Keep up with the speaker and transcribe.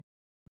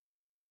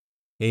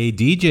Hey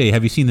DJ,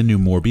 have you seen the new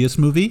Morbius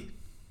movie?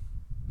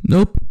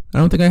 Nope, I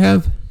don't think I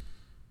have.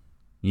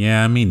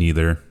 Yeah, me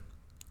neither.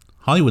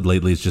 Hollywood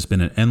lately has just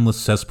been an endless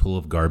cesspool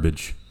of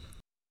garbage.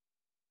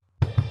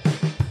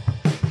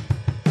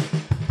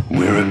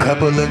 We're a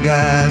couple of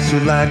guys who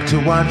like to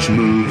watch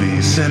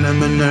movies,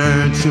 cinema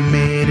nerds who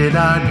made it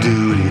our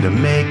duty to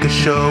make a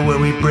show where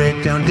we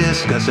break down,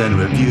 discuss, and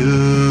review.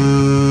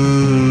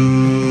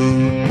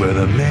 We're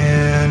the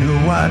men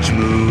who watch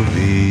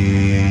movies.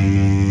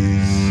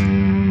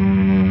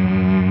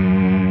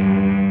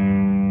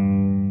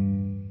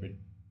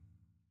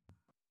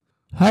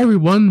 Hi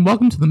everyone,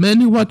 welcome to the Men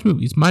Who Watch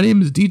Movies. My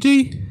name is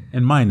DJ.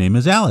 And my name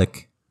is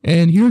Alec.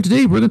 And here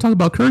today we're going to talk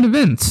about current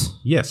events.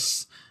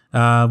 Yes. We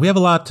have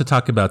a lot to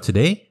talk about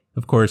today.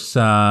 Of course,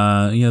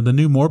 the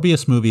new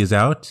Morbius movie is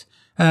out.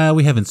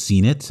 We haven't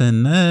seen it,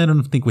 and I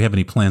don't think we have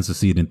any plans to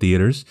see it in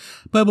theaters.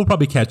 But we'll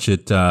probably catch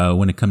it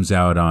when it comes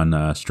out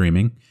on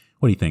streaming.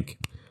 What do you think?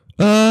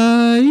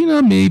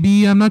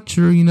 Maybe. I'm not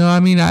sure.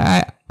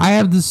 I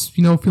have this,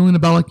 feeling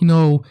about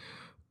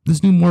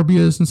this new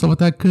Morbius and stuff like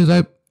that because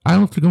I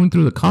don't know if they're going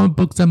through the comic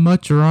books that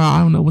much, or I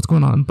don't know what's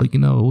going on, but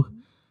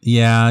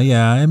Yeah.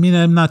 I mean,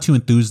 I'm not too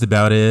enthused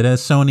about it.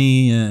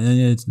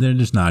 Sony, they're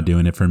just not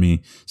doing it for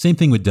me. Same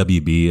thing with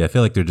WB. I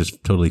feel like they're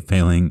just totally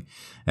failing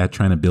at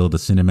trying to build a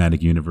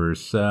cinematic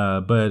universe.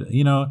 But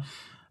a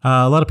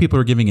lot of people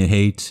are giving it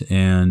hate,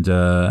 and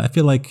I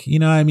feel like,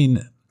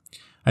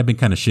 I've been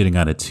kind of shitting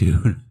on it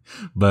too.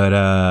 But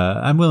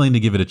I'm willing to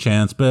give it a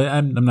chance. But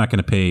I'm not going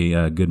to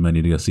pay good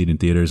money to go see it in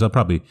theaters. I'll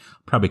probably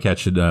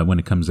catch it when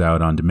it comes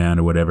out on demand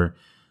or whatever.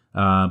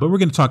 But we're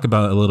going to talk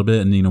about it a little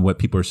bit and what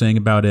people are saying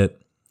about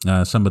it.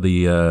 Some of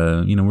the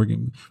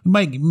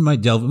we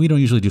might delve. We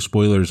don't usually do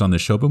spoilers on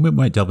this show, but we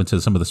might delve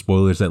into some of the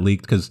spoilers that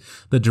leaked because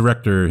the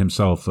director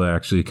himself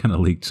actually kind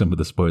of leaked some of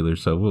the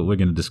spoilers. So we're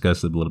going to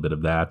discuss a little bit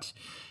of that,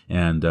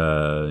 and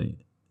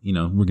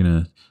we're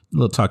going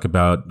to talk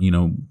about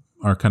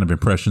our kind of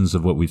impressions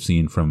of what we've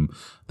seen from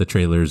the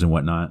trailers and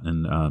whatnot,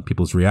 and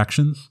people's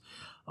reactions.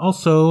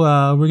 Also,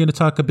 we're going to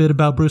talk a bit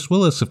about Bruce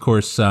Willis, of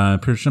course.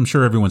 I'm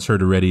sure everyone's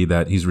heard already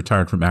that he's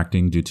retired from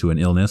acting due to an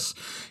illness.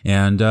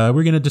 And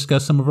we're going to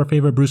discuss some of our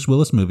favorite Bruce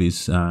Willis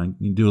movies.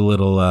 Do a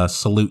little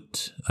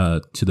salute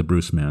to the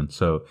Bruce man.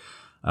 So,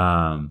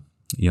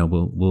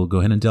 we'll go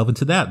ahead and delve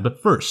into that.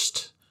 But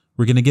first,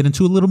 we're going to get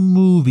into a little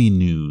movie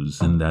news.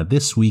 And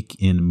this week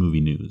in movie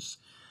news,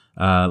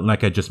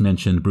 like I just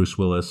mentioned, Bruce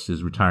Willis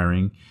is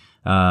retiring.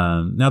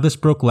 Now, this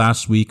broke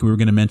last week. We were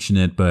going to mention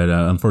it, but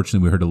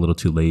unfortunately, we heard a little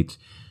too late.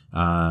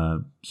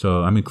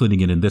 So I'm including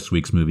it in this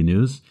week's movie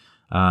news.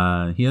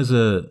 He has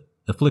a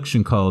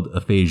affliction called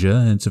aphasia,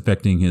 and it's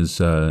affecting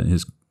his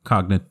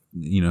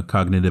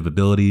cognitive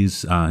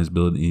abilities, his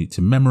ability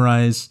to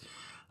memorize.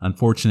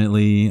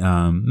 Unfortunately,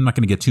 I'm not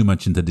going to get too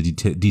much into the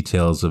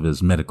details of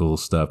his medical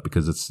stuff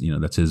because it's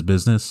that's his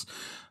business.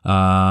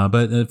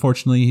 But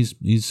unfortunately,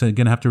 he's going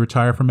to have to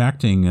retire from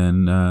acting,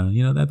 and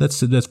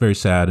that's very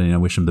sad. And I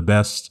wish him the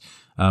best.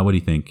 What do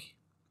you think?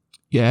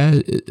 Yeah,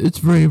 it's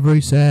very,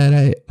 very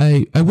sad.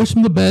 I wish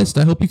him the best.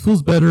 I hope he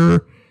feels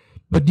better.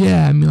 But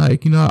yeah, I mean, I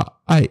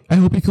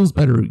hope he feels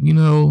better.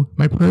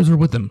 My prayers are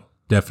with him.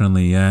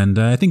 Definitely. And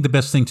I think the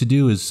best thing to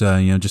do is,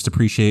 just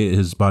appreciate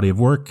his body of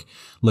work,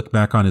 look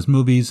back on his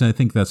movies. And I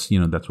think that's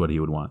what he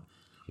would want.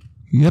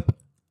 Yep.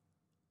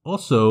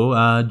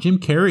 Also, Jim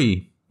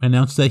Carrey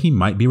announced that he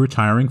might be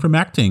retiring from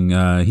acting.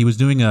 He was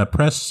doing a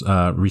press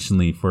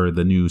recently for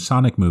the new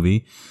Sonic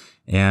movie.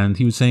 And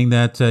he was saying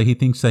that he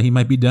thinks that he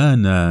might be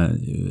done.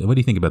 What do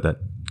you think about that?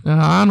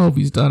 I don't know if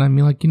he's done. I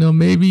mean,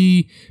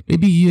 maybe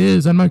he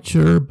is. I'm not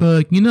sure.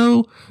 But, Jim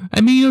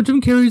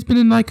Carrey's been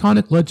an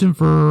iconic legend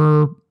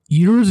for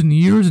years and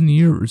years and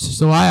years.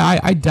 So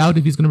I doubt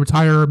if he's going to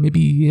retire.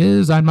 Maybe he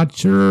is. I'm not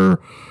sure.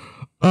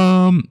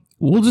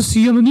 We'll just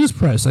see on the news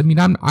press. I mean,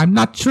 I'm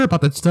not sure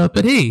about that stuff.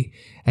 But hey,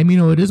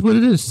 it is what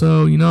it is.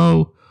 So,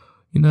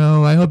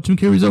 I hope Jim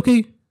Carrey's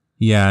okay.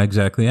 Yeah,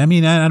 exactly. I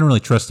mean, I don't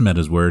really trust him at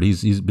his word.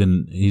 He's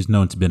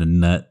known to be a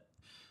nut,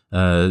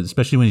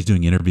 especially when he's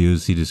doing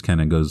interviews. He just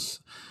kind of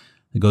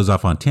goes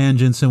off on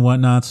tangents and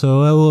whatnot. So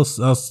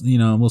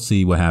we'll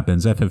see what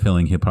happens. I have a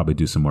feeling he'll probably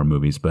do some more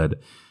movies, but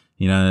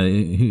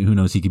who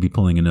knows? He could be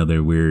pulling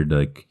another weird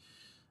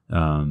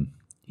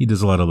he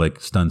does a lot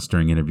of stunts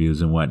during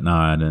interviews and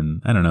whatnot.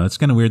 And I don't know. It's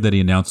kind of weird that he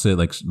announced it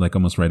like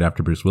almost right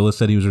after Bruce Willis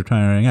said he was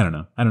retiring. I don't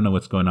know. I don't know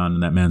what's going on in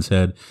that man's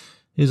head.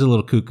 He's a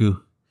little cuckoo.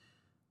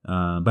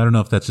 But I don't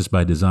know if that's just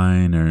by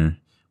design or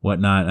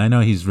whatnot. I know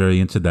he's very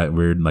into that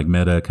weird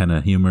meta kind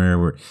of humor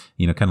where,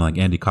 kind of like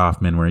Andy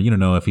Kaufman, where you don't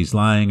know if he's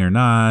lying or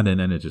not. And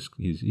then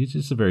he's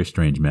just a very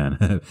strange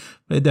man,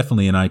 but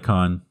definitely an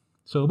icon.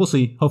 So we'll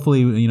see.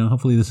 Hopefully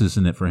this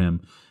isn't it for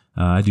him.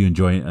 I do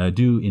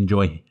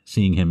enjoy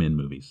seeing him in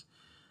movies.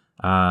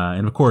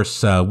 And of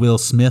course, Will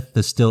Smith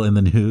is still in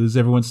the news.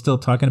 Everyone's still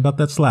talking about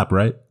that slap,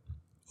 right?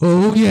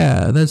 Oh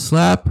yeah. That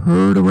slap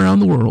heard around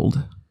the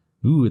world.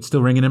 Ooh, it's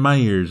still ringing in my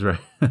ears, right?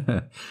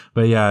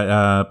 But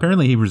yeah,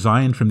 apparently he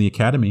resigned from the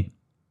Academy.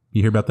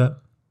 You hear about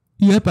that?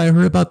 Yep, I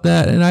heard about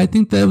that, and I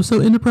think that was so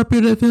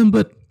inappropriate of him,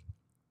 but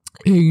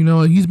Hey,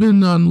 he's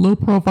been on low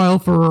profile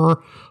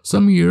for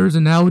some years,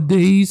 and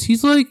nowadays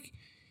he's on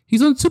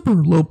super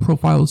low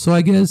profile. So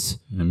I guess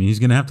he's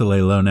gonna have to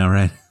lay low now,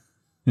 right?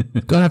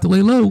 gonna have to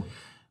lay low.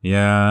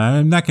 Yeah,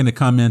 I'm not going to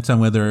comment on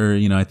whether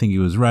I think he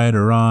was right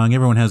or wrong.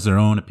 Everyone has their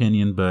own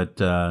opinion,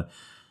 but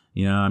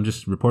I'm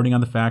just reporting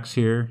on the facts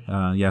here.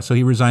 So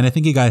he resigned. I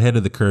think he got ahead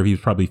of the curve. He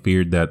was probably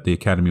feared that the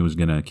Academy was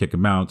going to kick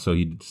him out, so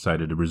he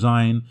decided to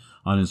resign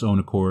on his own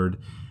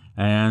accord.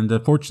 And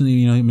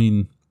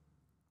fortunately,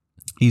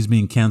 he's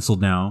being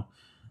canceled now.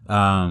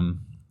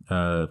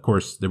 Of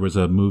course, there was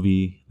a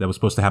movie that was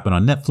supposed to happen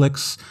on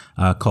Netflix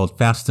called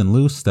Fast and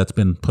Loose that's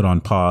been put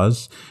on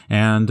pause.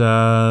 And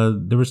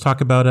there was talk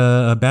about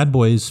a Bad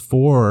Boys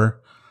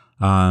 4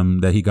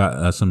 that he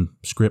got some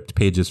script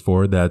pages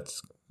for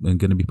that's going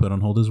to be put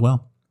on hold as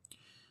well.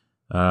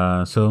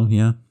 That's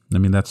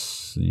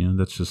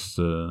just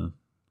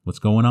what's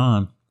going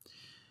on.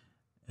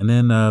 And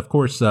then, of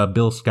course,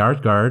 Bill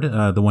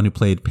Skarsgård, the one who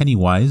played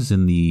Pennywise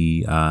in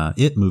the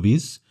It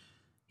movies,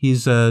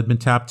 he's been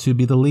tapped to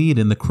be the lead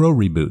in the Crow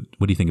reboot.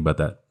 What do you think about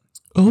that?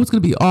 Oh, it's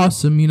going to be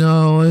awesome.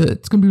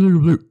 It's going to be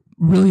really,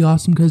 really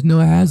awesome because, it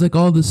has like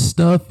all this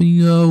stuff. And,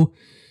 who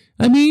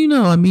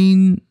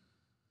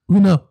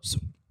knows?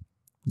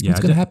 Yeah, it's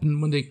going to happen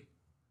one day.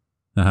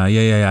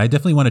 Yeah. I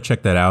definitely want to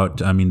check that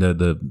out. I mean,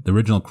 the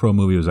original Crow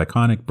movie was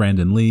iconic.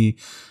 Brandon Lee.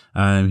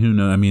 Who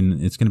knows? I mean,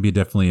 it's going to be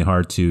definitely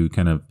hard to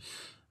kind of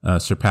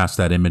surpass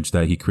that image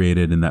that he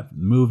created in that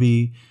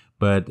movie.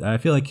 But I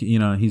feel like,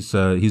 he's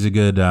a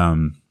good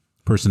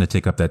person to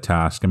take up that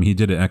task. I mean, he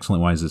did an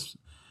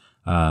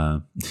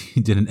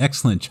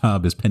excellent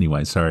job as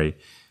Pennywise. Sorry.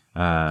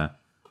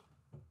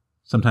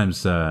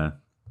 Sometimes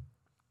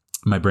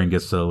my brain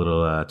gets a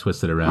little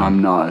twisted around.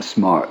 I'm not a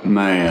smart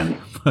man.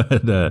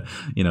 But let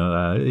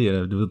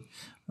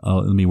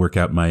me work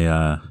out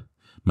my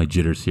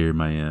jitters here,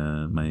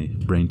 my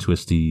brain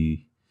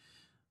twisty,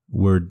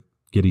 word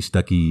getty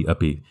stucky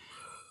uppy.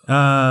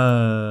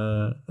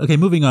 Okay,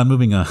 moving on.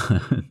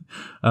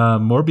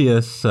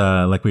 Morbius,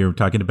 like we were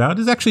talking about,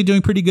 is actually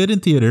doing pretty good in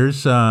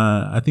theaters.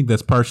 I think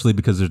that's partially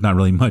because there's not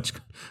really much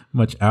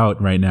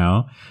out right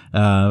now.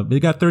 It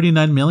got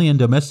 39 million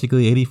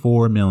domestically,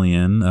 84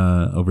 million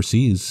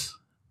overseas.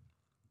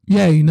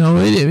 Yeah, it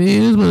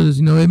is what it is.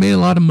 It made a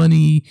lot of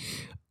money.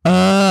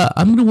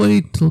 I'm gonna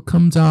wait till it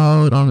comes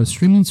out on a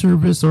streaming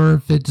service or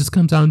if it just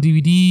comes out on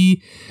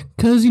DVD.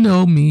 Cause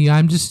me,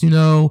 I'm just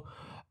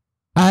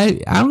I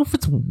don't know if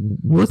it's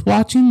worth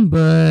watching,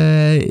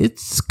 but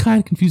it's kind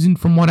of confusing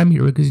from what I'm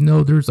hearing because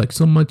there's like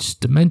so much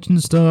dimension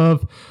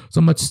stuff,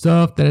 so much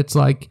stuff that it's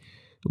like,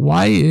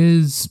 why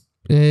is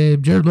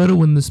Jared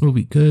Leto in this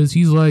movie? Because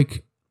he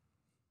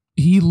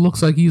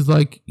looks like he's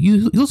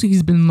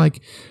been in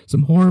like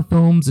some horror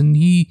films and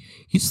he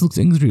just looks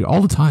angry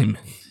all the time.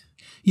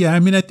 Yeah, I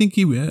mean, I think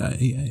he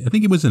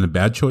wasn't a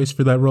bad choice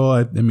for that role.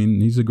 I mean,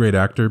 he's a great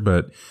actor,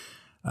 but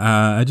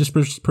I just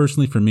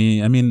personally, for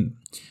me, I mean,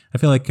 I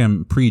feel like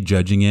I'm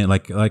prejudging it,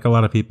 like a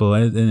lot of people,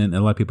 and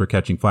a lot of people are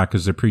catching flack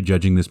because they're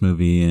prejudging this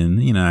movie,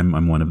 and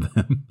I'm one of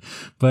them.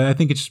 But I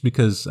think it's just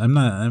because I'm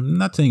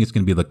not saying it's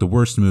going to be like the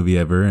worst movie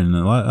ever, and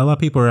a lot of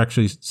people are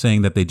actually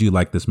saying that they do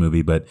like this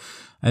movie, but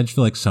I just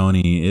feel like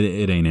Sony,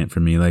 it ain't it for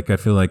me. Like I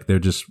feel like they're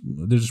just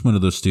one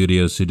of those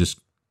studios who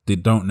they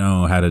don't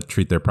know how to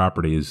treat their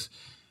properties.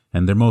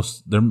 And they're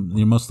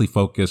mostly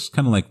focused,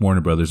 kind of like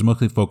Warner Brothers,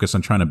 mostly focused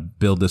on trying to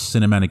build this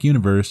cinematic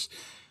universe,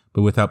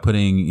 but without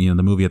putting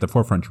the movie at the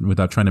forefront,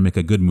 without trying to make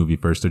a good movie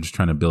first. They're just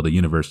trying to build a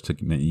universe to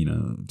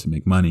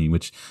make money.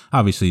 Which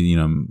obviously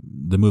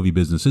the movie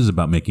business is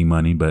about making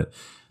money, but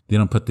they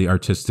don't put the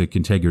artistic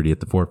integrity at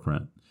the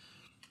forefront,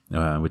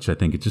 which I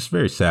think is just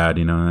very sad.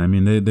 I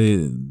mean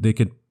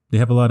they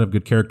have a lot of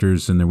good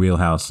characters in their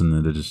wheelhouse,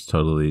 and they're just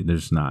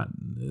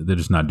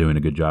not doing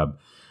a good job.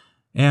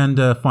 And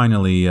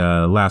finally,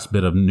 last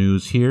bit of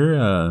news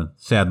here.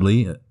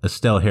 Sadly,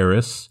 Estelle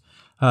Harris,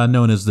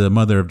 known as the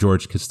mother of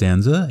George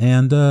Costanza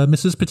and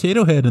Mrs.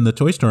 Potato Head in the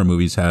Toy Story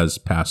movies, has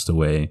passed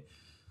away.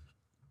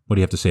 What do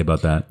you have to say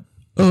about that?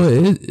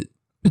 Oh,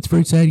 it's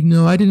very sad.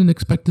 I didn't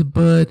expect it,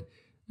 but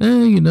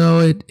I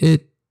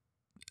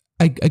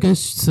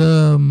guess just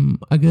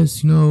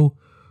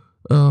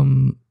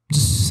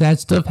sad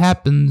stuff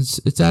happens.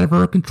 It's out of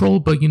our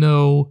control, but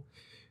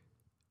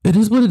it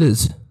is what it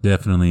is.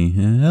 Definitely.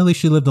 At least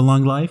she lived a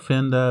long life,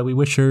 and we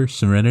wish her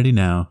serenity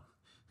now.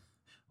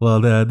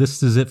 Well,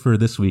 this is it for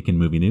this week in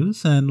movie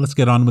news, and let's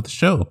get on with the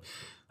show.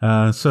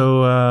 Like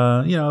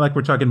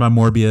we're talking about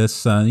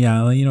Morbius,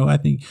 I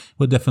think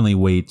we'll definitely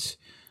wait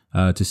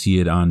to see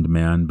it on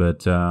demand.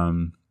 But I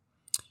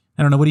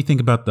don't know. What do you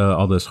think about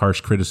all this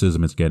harsh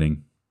criticism it's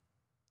getting?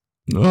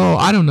 Oh,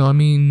 I don't know. I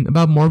mean,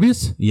 about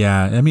Morbius?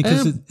 Yeah, I mean,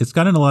 because it's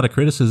gotten a lot of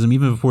criticism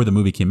even before the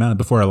movie came out,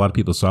 before a lot of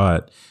people saw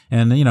it.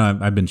 And,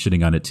 I've been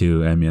shitting on it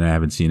too. I mean, I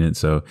haven't seen it,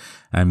 so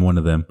I'm one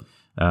of them.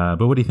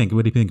 But what do you think?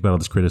 What do you think about all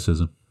this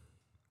criticism?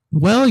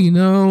 Well,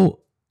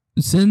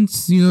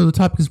 since, the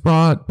topic is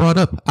brought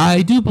up,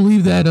 I do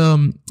believe that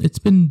it's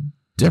been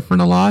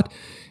different a lot.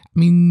 I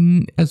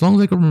mean, as long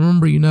as I can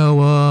remember,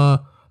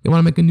 they want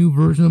to make a new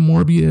version of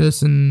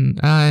Morbius, and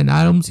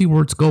I don't see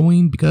where it's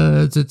going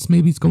because it's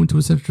going to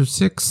a Sinister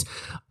Six.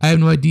 I have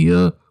no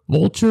idea.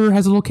 Vulture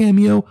has a little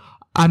cameo.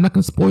 I'm not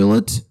going to spoil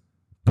it,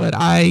 but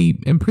I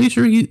am pretty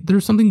sure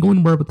there's something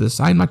going where with this.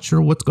 I'm not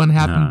sure what's going to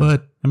happen,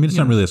 but I mean, it's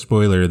not really a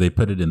spoiler. They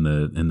put it in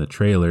the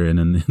trailer, and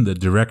then the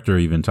director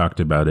even talked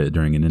about it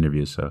during an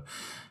interview. So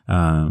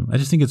I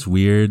just think it's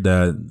weird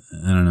that,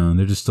 I don't know,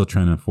 they're just still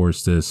trying to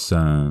force this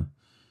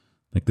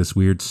like this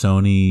weird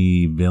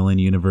Sony villain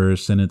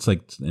universe, and it's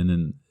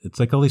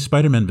like all these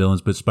Spider-Man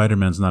villains, but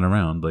Spider-Man's not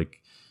around. Like,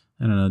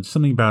 I don't know,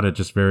 something about it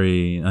just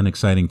very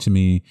unexciting to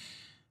me.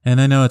 And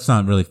I know it's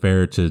not really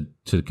fair to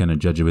kind of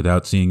judge it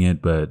without seeing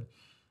it, but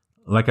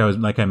like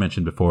I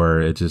mentioned before,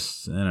 it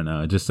just, I don't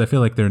know, I feel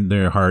like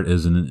their heart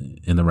isn't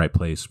in the right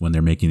place when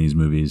they're making these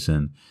movies.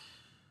 And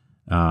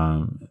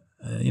I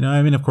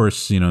mean, of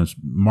course, it's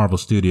Marvel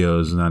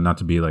Studios, not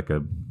to be like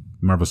a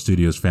Marvel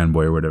Studios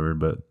fanboy or whatever,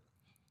 but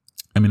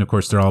I mean, of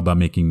course, they're all about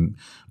making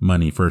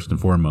money first and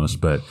foremost,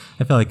 but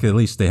I feel like at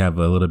least they have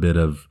a little bit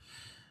of,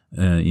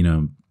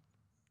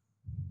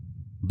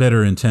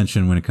 better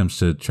intention when it comes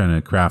to trying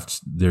to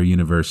craft their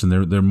universe, and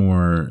they're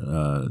more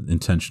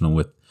intentional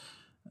with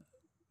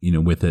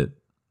it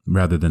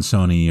rather than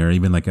Sony, or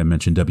even like I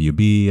mentioned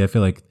WB. I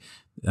feel like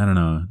I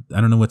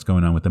don't know what's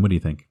going on with them. What do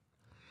you think?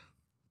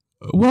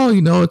 Well,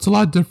 it's a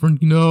lot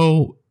different,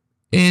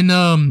 in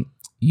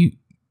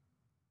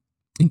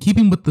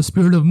keeping with the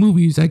spirit of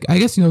movies. I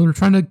guess they're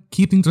trying to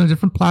keep things on a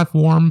different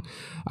platform.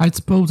 I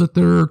suppose that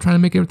they're trying to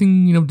make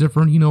everything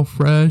different,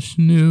 fresh,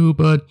 new,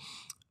 but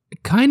I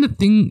kind of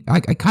think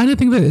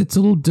that it's a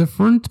little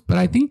different, but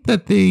I think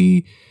that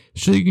they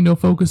should,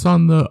 focus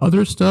on the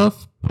other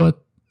stuff.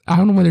 But I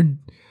don't know why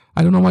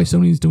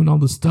Sony's doing all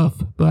this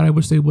stuff, but I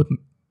wish they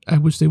wouldn't. I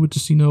wish they would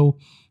just,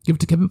 give it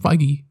to Kevin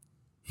Feige.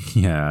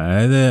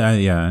 Yeah,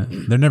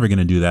 they're never going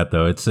to do that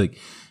though. It's like,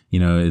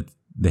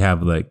 they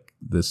have like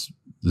this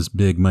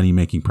big money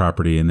making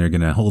property, and they're going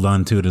to hold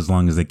on to it as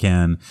long as they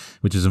can,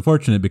 which is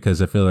unfortunate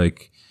because I feel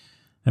like,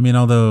 I mean,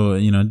 although,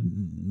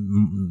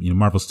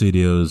 Marvel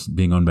Studios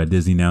being owned by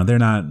Disney now, they're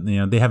not,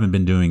 they haven't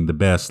been doing the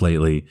best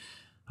lately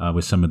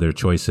with some of their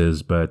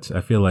choices, but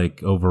I feel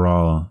like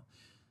overall,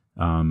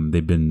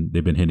 they've been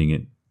hitting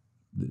it.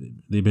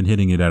 They've been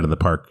hitting it out of the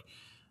park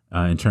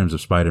in terms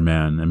of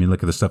Spider-Man. I mean,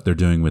 look at the stuff they're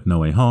doing with No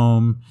Way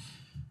Home,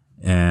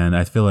 and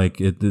I feel like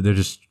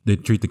they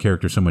treat the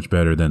character so much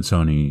better than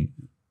Sony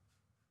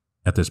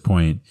at this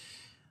point.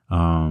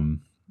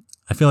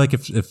 I feel like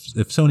if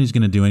Sony's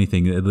going to do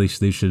anything, at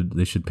least they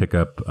should pick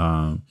up.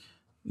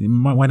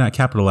 Why not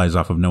capitalize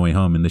off of No Way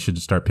Home, and they should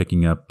start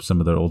picking up some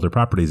of their older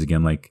properties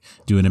again, like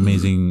do the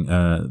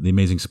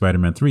Amazing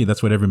Spider-Man 3.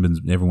 That's what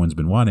everyone's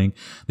been wanting.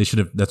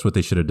 That's what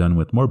they should have done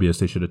with Morbius.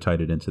 They should have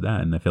tied it into that,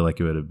 and I feel like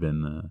it would have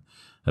been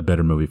a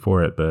better movie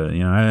for it. But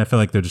I feel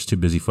like they're just too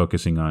busy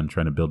focusing on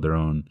trying to build their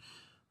own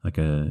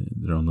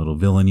little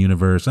villain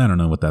universe. I don't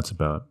know what that's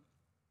about,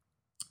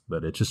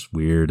 but it's just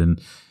weird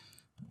and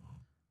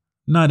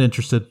not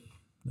interested.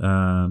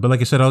 But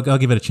like I said, I'll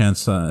give it a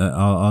chance.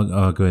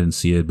 I'll go ahead and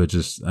see it, but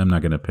just I'm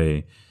not going to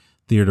pay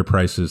theater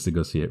prices to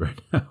go see it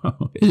right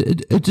now.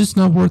 It's just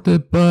not worth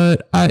it.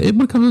 But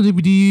when it comes on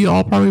DVD,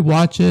 I'll probably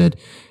watch it.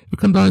 If it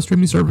comes on a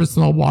streaming service,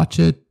 then I'll watch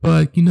it.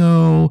 But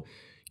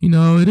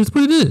it is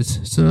what it is.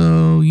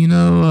 So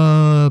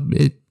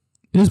it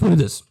is what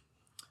it is.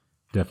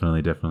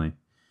 Definitely.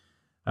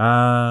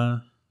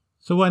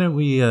 So why don't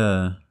we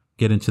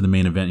get into the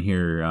main event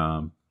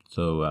here?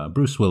 So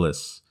Bruce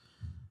Willis.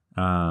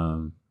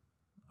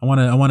 I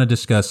want to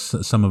discuss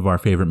some of our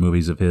favorite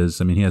movies of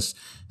his. I mean, he has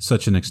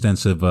such an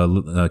extensive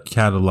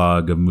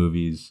catalog of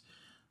movies.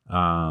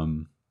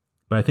 But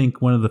I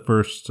think one of the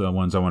first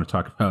ones I want to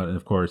talk about, and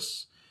of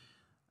course,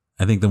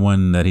 I think the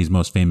one that he's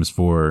most famous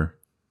for,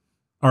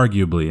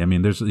 arguably. I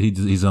mean,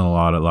 he's done a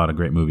lot of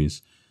great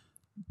movies.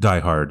 Die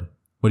Hard.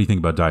 What do you think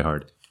about Die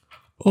Hard?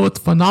 Oh, it's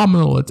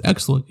phenomenal. It's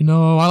excellent.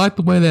 I like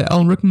the way that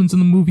Alan Rickman's in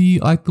the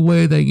movie. I like the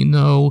way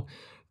that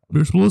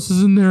Bruce Willis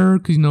is in there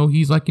because,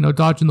 he's like,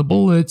 dodging the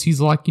bullets.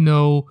 He's like,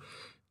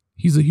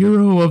 he's a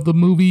hero of the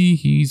movie.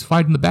 He's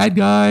fighting the bad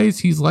guys.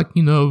 He's like,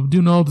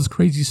 doing all this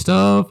crazy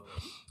stuff.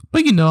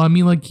 But, I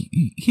mean, like,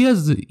 he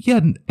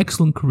had an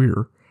excellent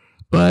career.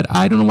 But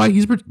I don't know why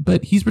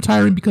he's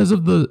retiring because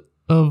of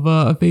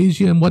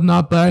aphasia and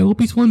whatnot. But I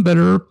hope he's feeling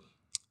better.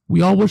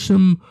 We all wish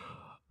him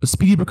a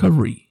speedy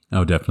recovery.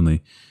 Oh,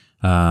 definitely.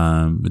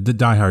 The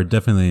Die Hard,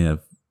 definitely a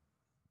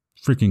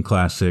freaking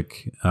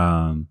classic.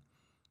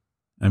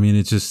 I mean,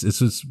 it's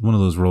just one of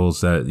those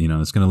roles that,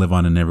 it's going to live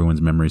on in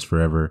everyone's memories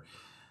forever.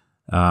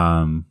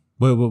 What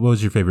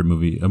was your favorite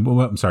movie?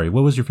 I'm sorry.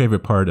 What was your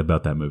favorite part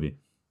about that movie?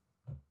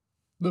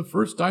 The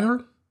first Die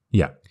Hard?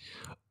 Yeah.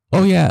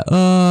 Oh, yeah.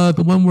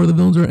 The one where the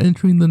villains are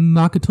entering the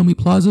Nakatomi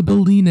Plaza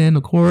building. And,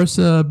 of course,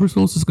 Bruce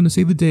Willis is going to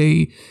save the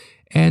day.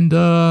 And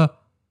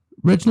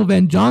Reginald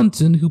Van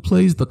Johnson, who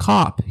plays the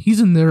cop, he's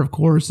in there, of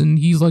course, and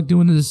he's like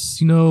doing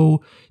this,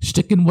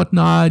 shtick and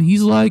whatnot.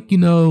 He's like,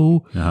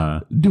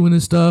 doing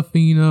his stuff,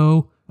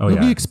 and Oh,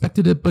 Nobody yeah.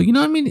 expected it, but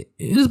I mean, it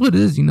is what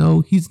it is.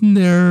 He's in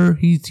there.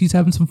 He's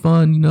having some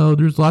fun.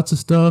 There's lots of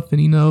stuff,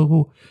 and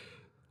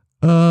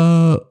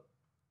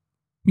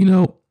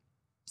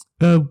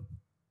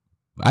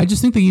I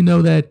just think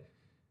that that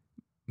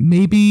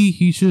maybe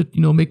he should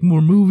make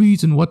more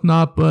movies and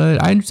whatnot.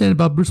 But I understand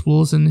about Bruce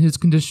Willis and his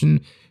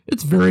condition.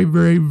 It's very,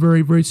 very,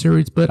 very, very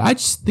serious. But I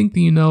just think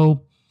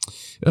that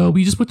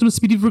we just wish him a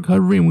speedy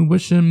recovery, and we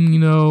wish him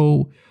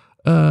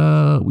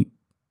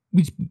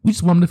we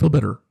just want him to feel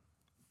better.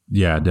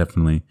 Yeah,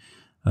 definitely.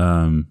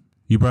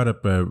 You brought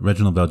up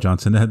Reginald Bell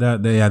Johnson.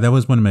 That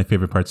was one of my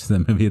favorite parts of the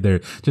movie. There,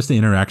 just the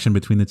interaction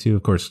between the two.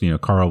 Of course,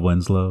 Carl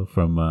Winslow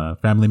from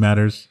Family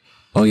Matters.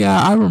 Oh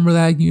yeah, I remember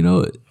that.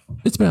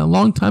 It's been a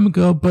long time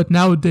ago, but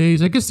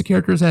nowadays, I guess the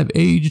characters have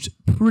aged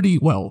pretty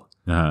well.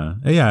 Yeah.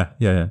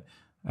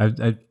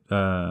 I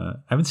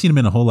haven't seen him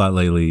in a whole lot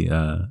lately,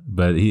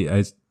 but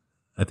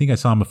I think I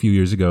saw him a few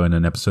years ago in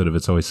an episode of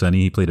It's Always Sunny.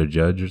 He played a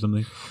judge or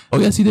something. Oh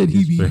yes, he did.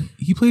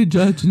 He played a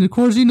judge, and of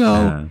course,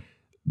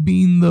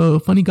 being the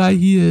funny guy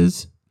he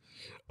is.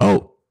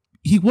 Oh,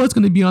 he was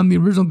going to be on the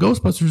original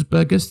Ghostbusters, but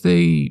I guess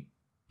they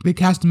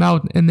cast him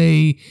out, and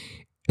they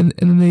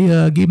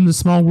gave him the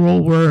small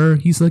role where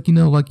he's like, oh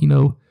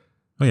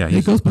yeah,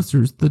 hey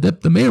Ghostbusters,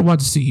 the mayor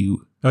wants to see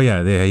you. Oh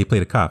yeah, he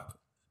played a cop.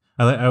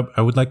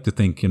 I would like to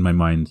think in my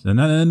mind,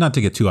 and not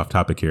to get too off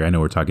topic here. I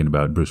know we're talking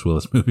about Bruce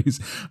Willis movies,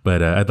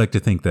 but I'd like to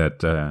think that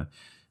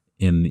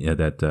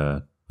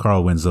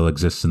Carl Winslow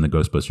exists in the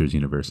Ghostbusters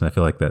universe, and I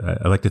feel like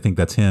that. I like to think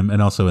that's him,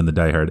 and also in the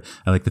Die Hard.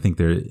 I like to think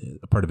they're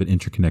a part of an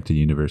interconnected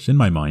universe in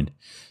my mind.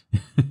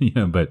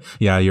 But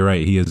yeah, you're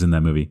right. He is in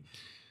that movie.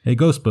 Hey,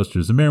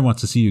 Ghostbusters! The mayor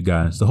wants to see you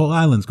guys. The whole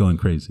island's going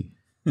crazy.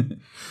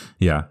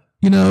 Yeah.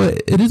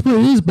 It is what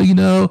it is, but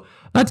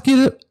not to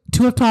get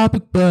too off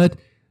topic, but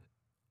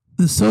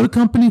the soda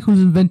company who's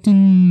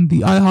inventing the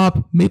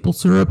IHOP maple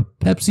syrup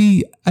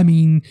Pepsi, I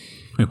mean,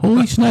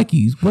 holy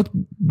shnikes,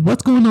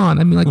 what's going on?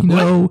 I mean,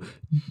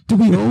 do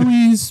we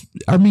always?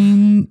 I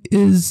mean,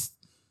 it's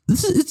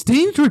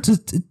dangerous.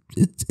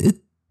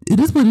 It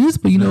is what it is,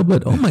 but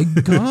but oh my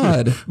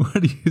god!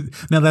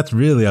 Now that's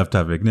really off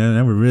topic.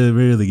 Now we're really,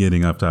 really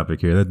getting off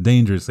topic here. That's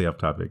dangerously off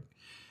topic.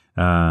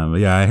 But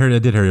yeah, I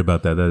did hear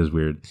about that. That is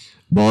weird.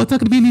 Well, it's not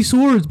going to be any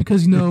swords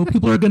because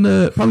people are going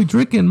to probably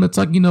drink them. It's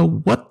like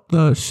what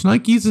the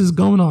shnikes is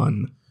going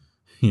on.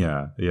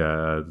 Yeah,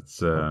 it's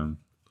that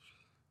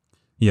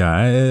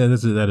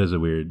is a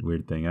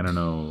weird thing. I don't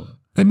know.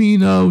 I mean,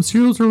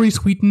 cereals are already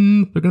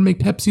sweetened. They're going to make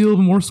Pepsi a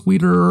little more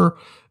sweeter.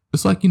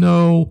 It's like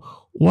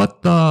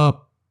what the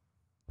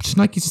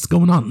shnikes is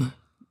going on.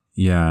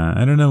 Yeah,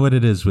 I don't know what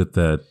it is with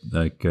that.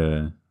 Like,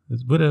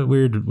 what a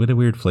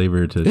weird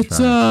flavor to it's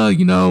try.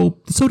 the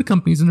soda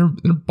companies and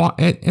they're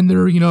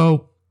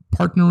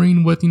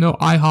partnering with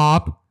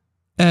IHOP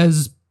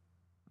as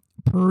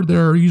per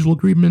their usual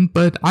agreement,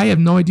 but I have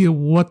no idea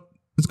what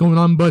is going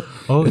on. But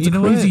it's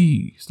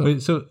crazy stuff.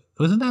 Wait, so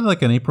wasn't that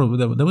like an April?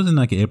 That wasn't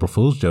like an April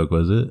Fool's joke,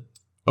 was it?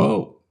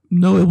 Oh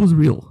no, it was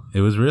real.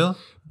 It was real.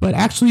 But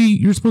actually,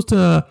 you're supposed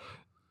to.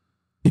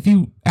 If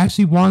you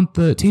actually want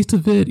the taste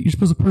of it, you're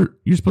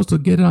supposed to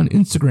get it on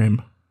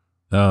Instagram.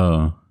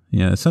 Oh.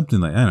 Yeah, something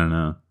like, I don't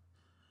know.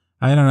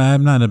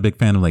 I'm not a big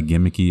fan of like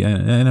gimmicky.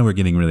 I know we're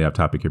getting really off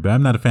topic here, but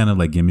I'm not a fan of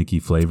like gimmicky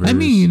flavors. I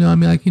mean,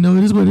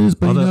 it is what it is.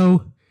 But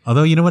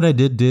although you know what I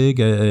did dig,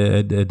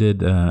 I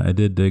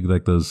did dig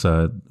like those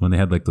when they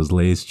had like those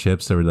Lay's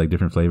chips that were like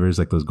different flavors,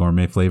 like those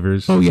gourmet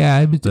flavors. Oh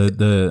yeah,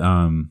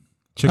 the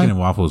chicken and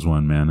waffles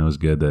one, man, that was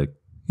good.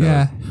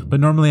 Yeah, but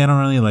normally I don't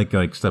really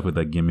like stuff with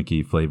like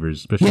gimmicky flavors.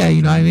 Especially I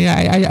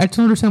don't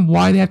understand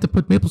why they have to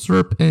put maple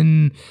syrup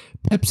in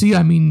Pepsi.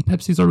 I mean,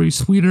 Pepsi's already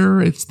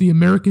sweeter. It's the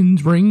American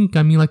drink.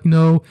 I mean,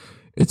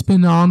 it's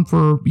been on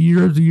for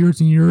years and years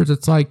and years.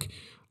 It's like,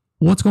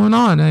 what's going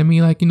on? I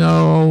mean,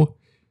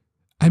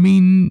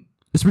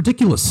 it's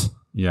ridiculous.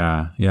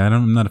 Yeah.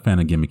 I'm not a fan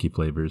of gimmicky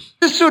flavors.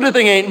 This sort of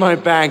thing ain't my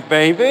bag,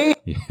 baby.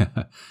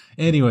 Yeah.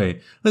 Anyway,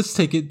 let's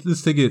take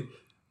it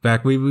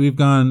back. We've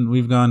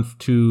gone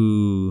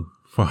too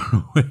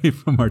far away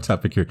from our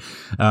topic here.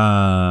 Die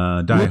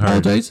Hard.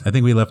 Apologize? I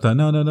think we left out.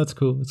 No, that's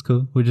cool. It's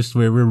cool. We're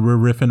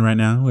riffing right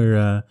now.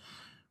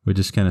 We're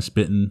just kind of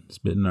spitting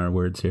our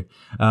words here.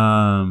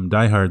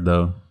 Die Hard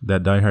though,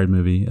 that Die Hard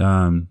movie,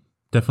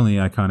 definitely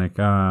iconic.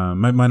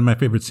 One of my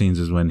favorite scenes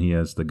is when he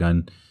has the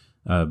gun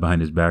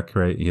behind his back.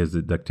 Right, he has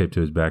the duct tape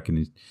to his back, and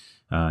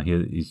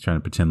he's trying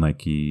to pretend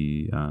like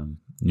he,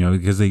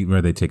 because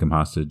they take him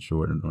hostage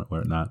or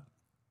whatnot.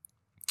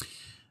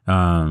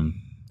 And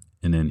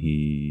then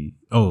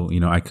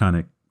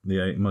iconic,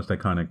 the most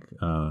iconic,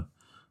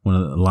 one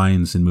of the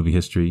lines in movie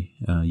history,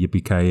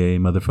 yippee-ki-yay,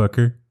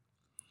 motherfucker.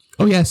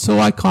 Oh yeah, so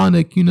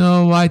iconic.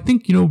 I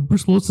think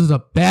Bruce Willis is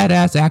a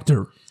badass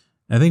actor.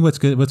 I think what's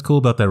cool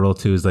about that role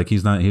too is like he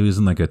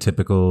wasn't like a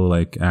typical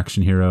like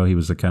action hero. He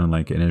was a kind of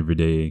like an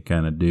everyday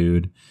kind of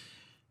dude,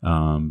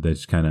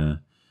 that's kind of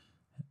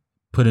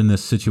put in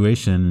this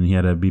situation, and he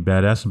had to be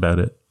badass about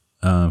it.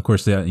 Of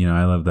course, I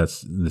love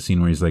the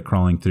scene where he's like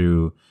crawling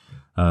through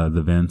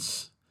the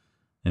vents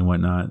and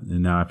whatnot.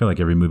 And now I feel like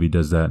every movie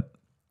does that.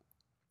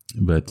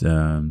 but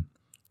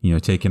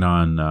taking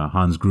on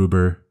Hans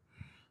Gruber,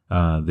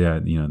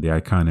 the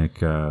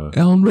iconic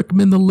Alan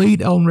Rickman, the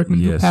late Alan Rickman,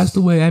 who passed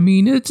away. I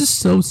mean, it's just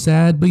so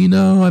sad, but his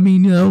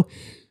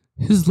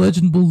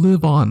legend will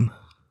live on.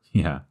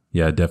 Yeah,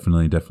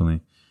 definitely.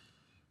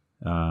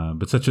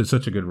 But such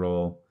a good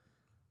role.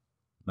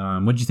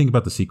 What did you think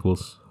about the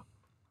sequels?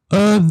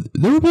 They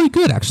were really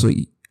good,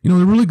 actually. They're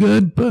really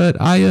good,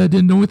 but I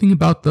didn't know anything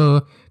about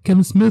the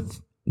Kevin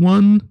Smith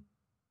one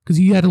because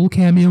he had a little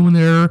cameo in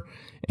there.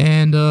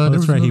 And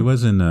that's right. He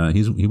was in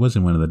he was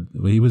in one of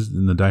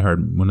the Die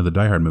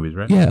Hard movies,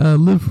 right? Yeah,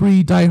 Live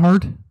Free, Die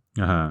Hard.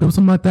 Uh-huh. It was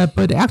something like that.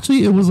 But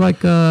actually, it was like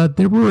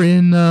they were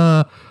in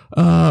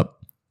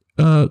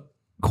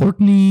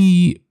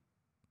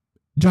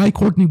Jai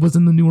Courtney was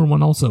in the newer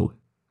one also.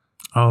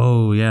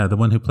 Oh yeah, the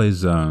one who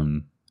plays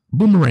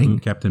Boomerang,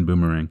 Captain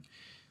Boomerang.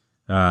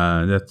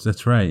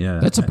 That's right. Yeah,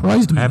 that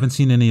surprised me. I haven't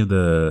seen any of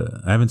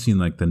the. I haven't seen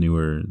like the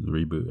newer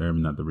reboot, or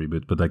not the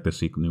reboot, but like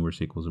the newer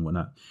sequels and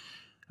whatnot.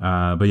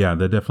 But yeah,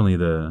 they're definitely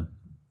the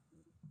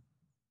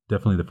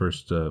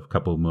first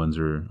couple of ones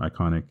are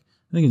iconic.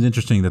 I think it's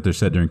interesting that they're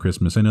set during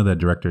Christmas. I know that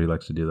director, he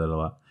likes to do that a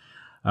lot.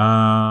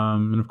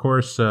 And of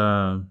course,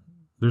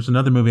 there's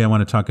another movie I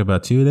want to talk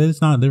about too. They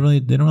don't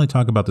really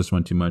talk about this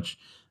one too much.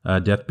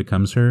 Death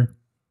Becomes Her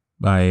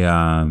by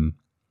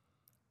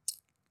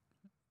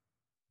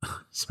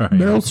sorry,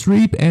 Meryl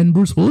Streep and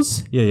Bruce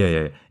Willis.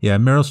 Yeah.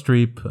 Meryl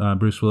Streep,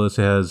 Bruce Willis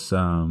has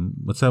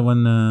what's that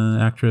one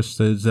actress?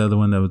 There's the other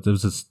one there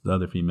was this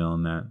other female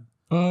in that.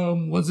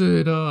 Was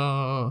it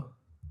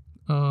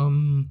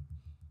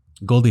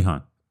Goldie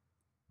Hawn?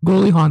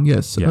 Goldie Hawn,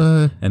 yes.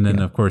 Yeah. And then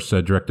of course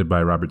directed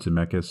by Robert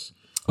Zemeckis.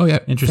 Oh yeah,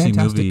 interesting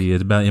fantastic movie.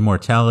 It's about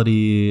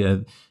immortality.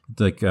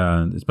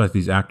 It's about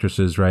these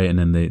actresses, right? And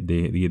then they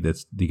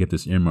get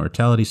this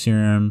immortality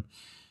serum,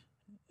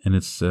 and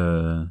it's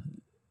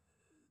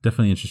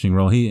definitely an interesting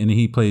role.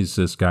 He plays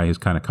this guy who's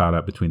kind of caught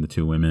up between the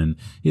two women.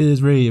 It is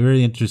very,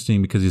 very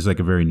interesting because he's like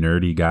a very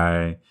nerdy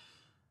guy.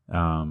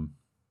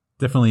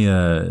 Definitely,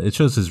 it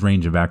shows his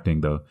range of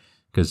acting though,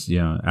 because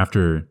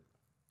after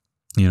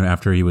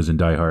he was in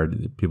Die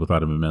Hard, people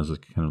thought of him as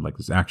kind of like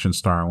this action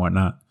star and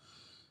whatnot.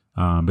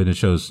 But it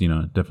shows,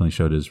 definitely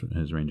showed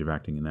his range of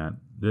acting in that.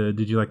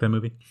 Did you like that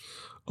movie?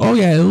 Oh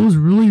yeah, it was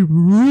really,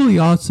 really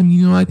awesome.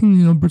 I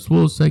think Bruce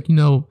Willis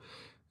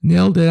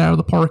nailed it out of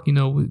the park.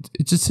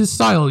 It's just his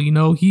style.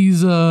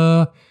 He's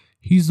the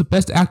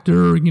best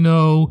actor.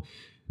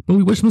 But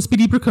we wish him a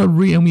speedy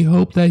recovery, and we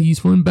hope that he's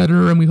feeling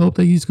better, and we hope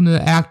that he's gonna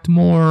act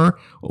more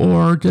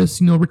or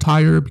just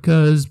retire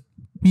because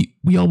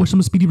we all wish him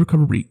a speedy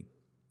recovery.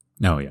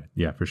 Oh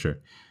yeah, for sure.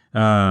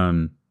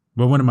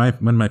 But one of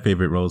my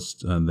favorite roles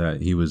that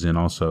he was in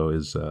also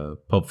is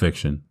Pulp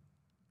Fiction.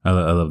 I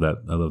love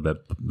that. I love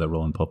that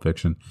role in Pulp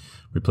Fiction.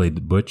 We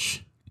played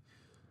Butch.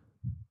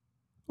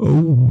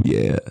 Oh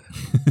yeah.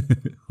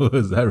 What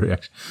was that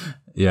reaction?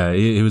 Yeah,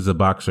 he was a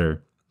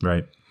boxer,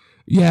 right?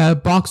 Yeah,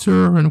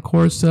 boxer, and of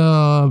course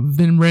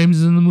Vin Rames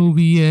is in the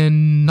movie.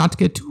 And not to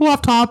get too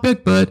off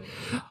topic, but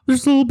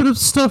there's a little bit of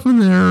stuff in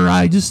there.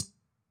 I just,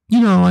 I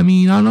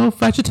don't know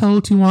if I should tell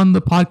it to you on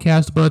the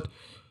podcast, but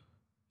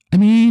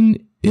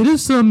it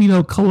is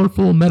some,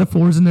 colorful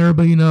metaphors in there,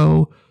 but,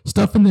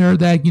 stuff in there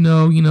that,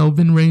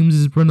 Vin Rames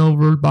is run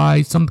over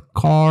by some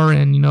car,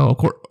 and, of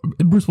course,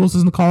 Bruce Willis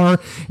is in the car,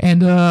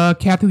 and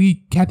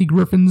Kathy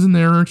Griffin's in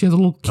there, and she has a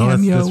little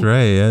cameo. Oh, that's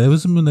right. Yeah, there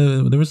was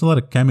a lot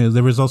of cameos.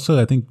 There was also,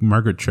 I think,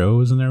 Margaret Cho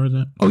was in there,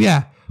 wasn't it? Oh,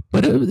 yeah.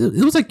 But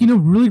it was like,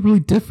 really,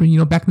 really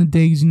different, back in the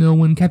days,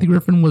 when Kathy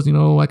Griffin was,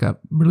 like a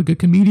really good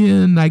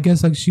comedian. I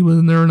guess like she was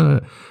in there in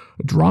a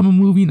drama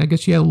movie, and I guess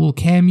she had a little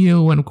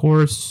cameo, and of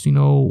course,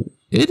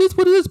 it is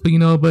what it is, but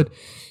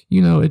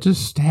it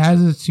just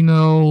has its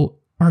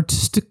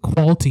artistic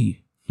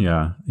quality.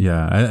 Yeah.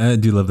 I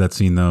do love that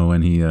scene though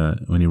when he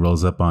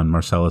rolls up on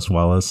Marcellus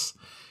Wallace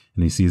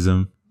and he sees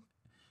him,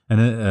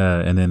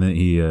 and then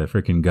he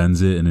freaking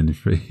guns it, and then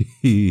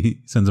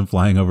he sends him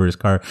flying over his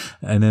car,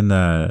 and then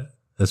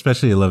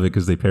especially I love it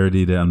because they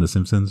parodied it on The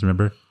Simpsons.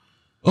 Remember?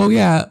 Oh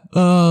yeah,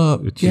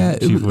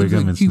 Chief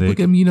Wiggum and Snake.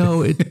 Wiggum,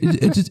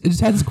 it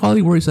just had this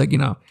quality where he's like,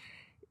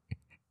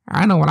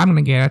 I know what I'm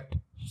gonna get.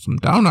 Some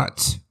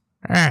donuts.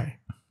 Hey.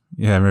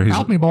 Yeah,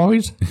 help me,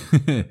 boys.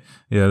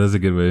 Yeah, that's a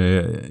good way.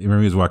 Yeah. Remember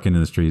he was walking in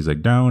the street. He's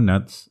like,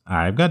 donuts.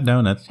 I've got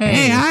donuts.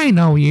 Hey, I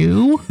know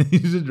you. He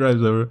just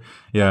drives over.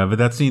 Yeah, but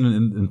that scene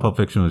in Pulp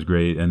Fiction was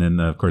great. And then,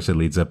 of course, it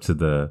leads up to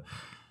the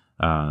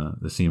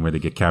scene where they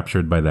get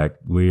captured by that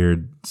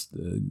weird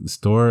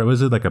store.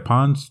 Was it like a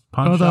pawn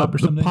shop or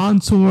something? The pawn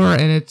store,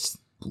 and it's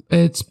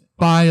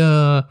by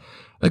the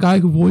guy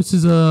who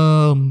voices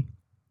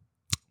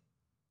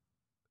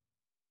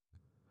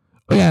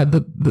Oh yeah,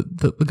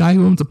 the guy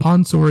who owns a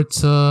pawn store.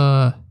 It's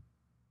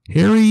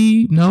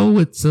Harry. No,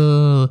 it's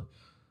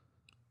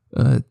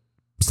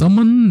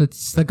someone.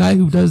 It's the guy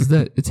who does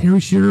that. It's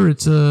Harry Shearer.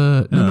 It's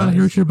no, not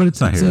Harry Shearer, but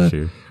it's not Harry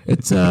Shearer.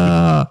 It's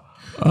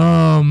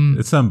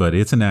it's somebody.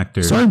 It's an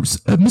actor. Sorry,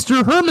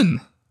 Mr. Herman.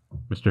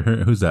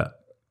 Mr. Who's that?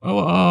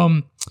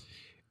 Oh,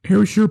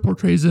 Harry Shearer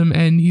portrays him,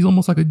 and he's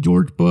almost like a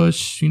George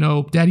Bush,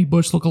 Daddy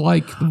Bush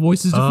lookalike. The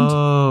voice is different.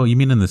 Oh, you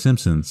mean in The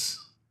Simpsons?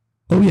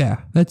 Oh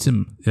yeah, that's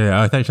him.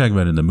 Yeah, I thought you were talking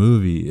about in the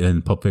movie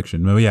in Pulp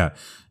Fiction. Oh yeah,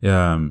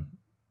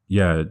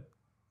 yeah,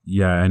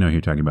 I know who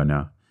you're talking about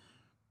now.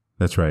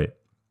 That's right.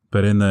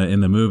 But in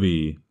the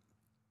movie,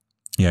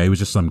 yeah, he was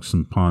just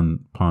some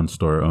pawn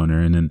store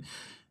owner, and then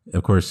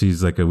of course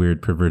he's like a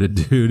weird perverted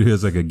dude who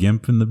has like a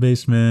gimp in the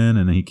basement,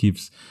 and he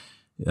takes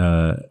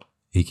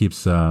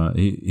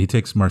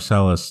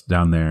Marcellus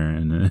down there,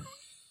 and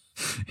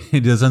he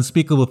does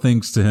unspeakable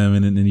things to him,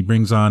 and he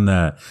brings on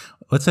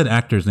what's that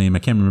actor's name? I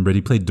can't remember. But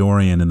he played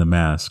Dorian in The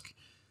Mask.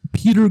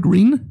 Peter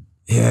Green.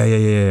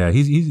 Yeah.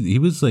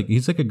 He's like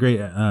a great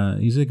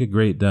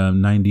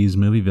 90s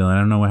movie villain. I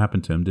don't know what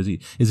happened to him.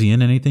 Is he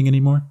in anything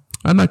anymore?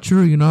 I'm not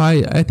sure.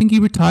 I think he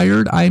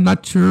retired. I'm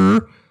not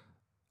sure.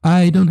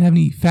 I don't have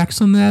any facts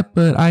on that,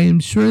 but I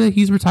am sure that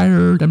he's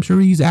retired. I'm sure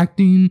he's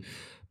acting.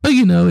 But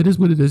it is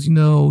what it is.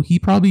 He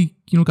probably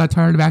got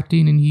tired of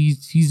acting, and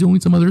he's doing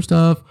some other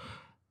stuff.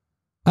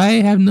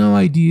 I have no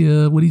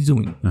idea what he's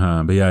doing.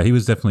 But yeah, he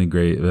was definitely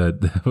great.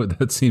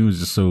 That scene was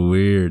just so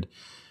weird.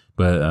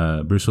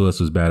 But Bruce Willis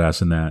was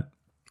badass in that.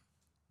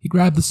 He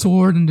grabbed the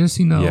sword and just,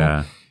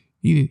 yeah.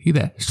 he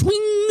that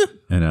swing.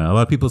 And a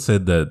lot of people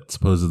said that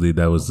supposedly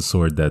that was the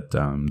sword that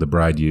the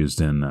bride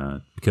used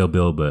in Kill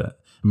Bill. But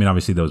I mean,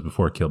 obviously that was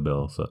before Kill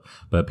Bill.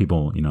 But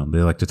people,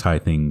 they like to tie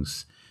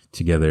things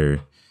together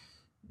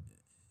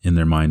in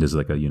their mind as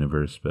like a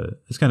universe.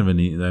 But it's kind of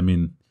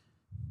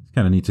it's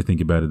kind of neat to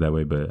think about it that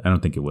way, but I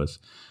don't think it was.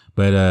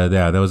 But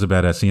yeah, that was a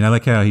badass scene. I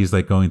like how he's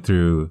like going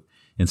through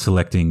and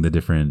selecting the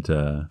different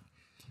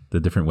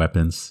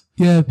weapons.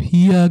 Yeah,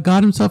 he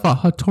got himself a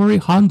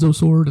Hattori Hanzo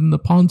sword in the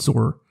pawn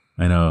store.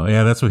 I know.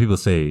 Yeah, that's what people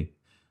say.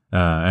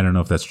 I don't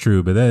know if that's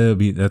true, but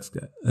that's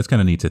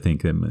kind of neat to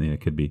think that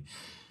it could be.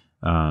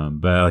 But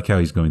I like how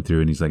he's going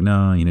through and he's like,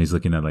 no, he's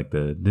looking at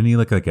didn't he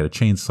look like at a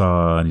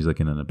chainsaw, and he's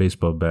looking at a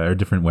baseball bat or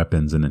different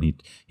weapons, and then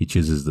he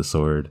chooses the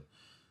sword,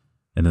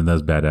 and then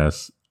that's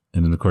badass.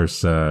 And then of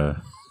course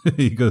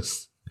he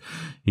goes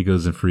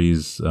and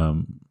frees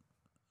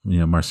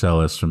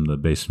Marcellus from the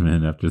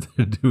basement after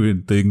they're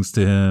doing things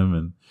to him.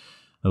 And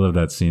I love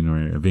that scene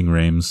where Ving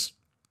Rhames,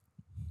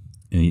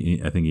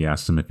 and I think he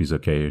asked him if he's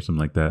okay or something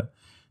like that.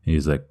 And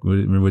he's like,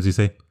 what does he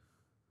say?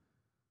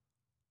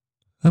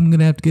 I'm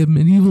gonna have to give him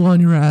an evil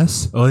on your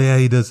ass. Oh yeah,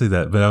 he does say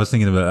that. But I was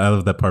thinking I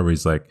love that part where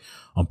he's like,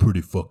 I'm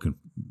pretty fucking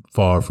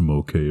far from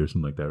okay or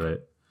something like that, right?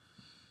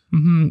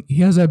 Mm-hmm.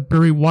 He has that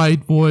very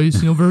wide voice,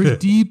 very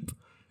deep,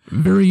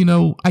 very,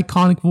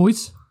 iconic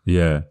voice.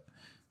 Yeah.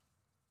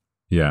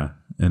 Yeah.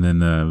 And then,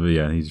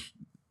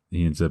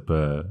 he ends up,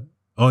 I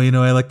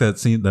like that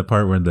scene, that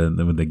part where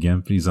with the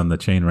gimp, he's on the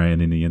chain, right?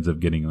 And then he ends up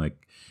getting like,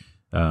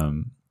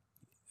 who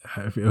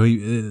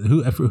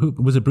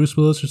was it, Bruce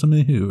Willis or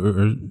something?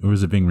 Or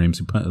was it Ving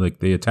Rhames? Like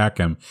they attack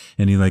him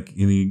and he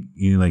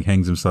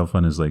hangs himself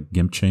on his like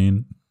gimp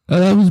chain.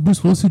 That was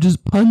Bruce Willis who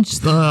just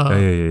punched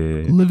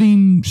the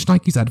living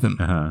shnikes out of him.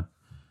 Uh-huh.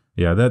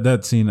 Yeah,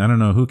 that scene, I don't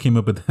know who came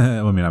up with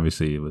that. I mean,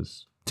 obviously it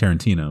was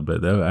Tarantino,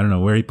 but I don't know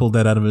where he pulled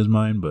that out of his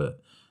mind,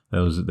 but that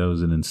was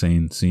an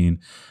insane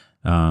scene.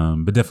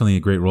 But definitely a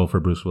great role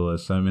for Bruce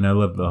Willis. I mean, I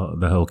love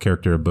the whole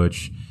character of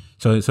Butch.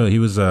 So he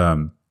was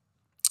a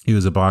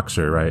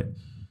boxer, right?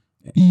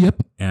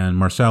 Yep. And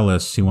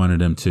Marcellus, he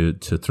wanted him to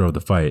throw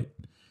the fight.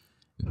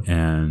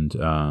 And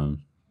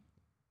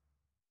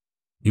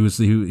he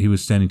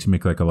was standing to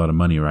make like a lot of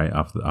money, right,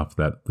 off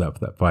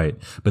that fight.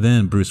 But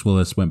then Bruce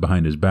Willis went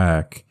behind his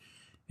back,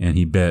 and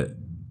he put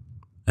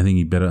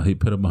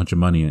a bunch of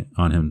money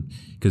on him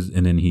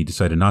and then he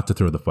decided not to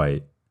throw the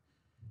fight.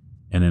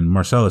 And then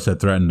Marcellus had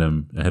threatened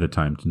him ahead of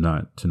time to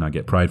not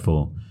get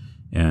prideful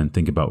and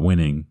think about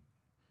winning.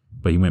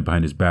 But he went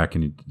behind his back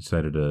and he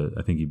decided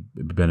I think he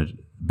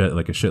bet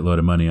like a shitload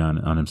of money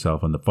on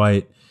himself on the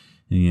fight,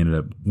 and he ended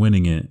up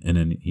winning it. And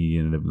then he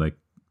ended up like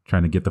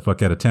trying to get the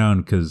fuck out of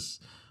town because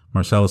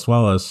Marcellus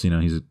Wallace,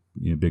 he's a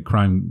big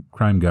crime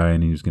guy,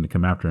 and he was going to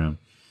come after him.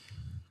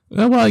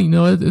 Well,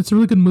 it's a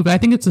really good movie. I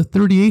think it's the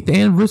 38th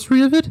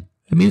anniversary of it.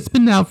 I mean, it's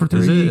been out for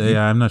 38 years.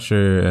 Yeah, I'm not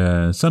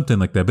sure. Something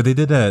like that. But they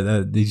did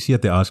that. Did you see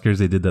at the Oscars,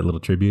 they did that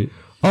little tribute?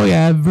 Oh,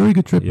 yeah. Very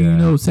good tribute.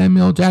 Yeah.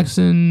 Samuel L.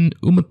 Jackson,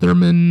 Uma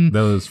Thurman.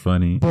 That was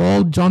funny.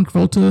 Bald John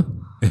Travolta.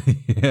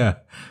 Yeah.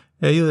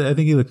 I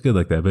think he looked good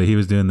like that. But he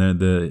was doing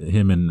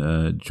him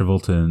and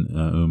Travolta and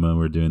Uma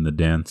were doing the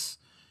dance.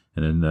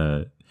 And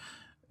then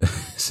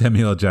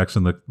Samuel L.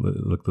 Jackson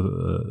looked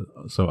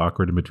so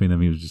awkward in between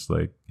them. He was just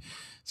like,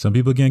 some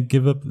people can't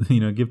give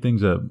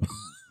things up.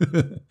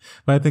 But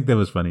I think that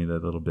was funny,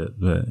 that little bit.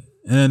 But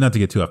not to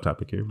get too off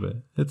topic here, but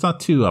it's not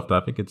too off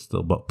topic. It's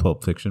still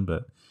Pulp Fiction,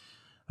 but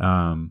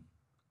yeah,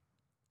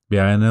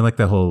 and I like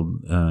that whole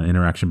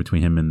interaction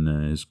between him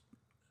and his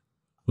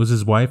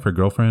wife or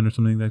girlfriend or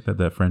something like that.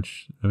 That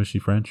French, was she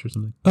French or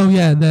something? Oh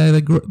yeah,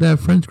 that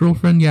French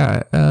girlfriend.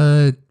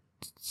 Yeah,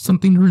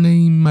 something her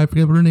name. I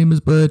forget what her name is,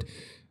 but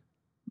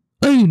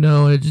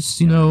I just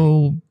And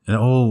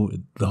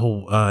the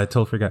whole I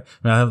totally forgot.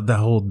 That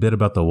whole bit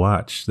about the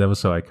watch, that was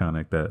so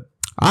iconic. That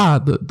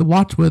The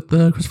watch with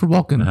Christopher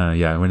Walken.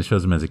 Yeah, when it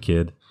shows him as a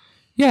kid.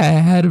 Yeah,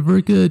 it had a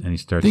very good And he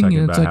starts thing. talking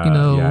And about it's how like, you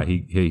know, yeah,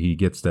 he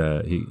gets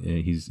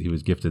he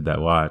was gifted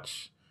that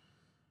watch.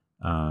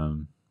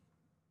 From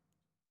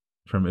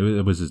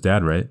it was his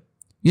dad, right?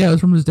 Yeah, it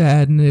was from his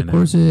dad, and of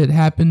course it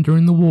happened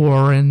during the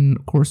war. And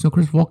of course,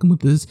 Christopher Walken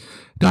with his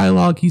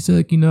dialogue, he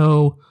said,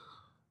 like,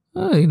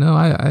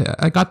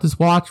 I got this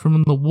watch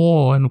from the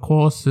war, and of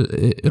course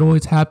it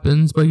always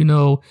happens. But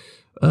your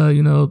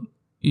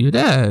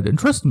dad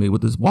entrusted me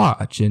with this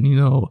watch, and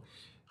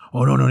Oh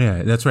no,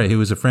 yeah, that's right. He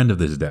was a friend of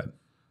his dad,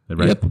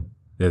 right? Yep.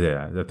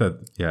 Yeah. For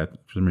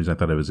some reason I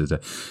thought it was his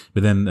dad.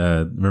 But then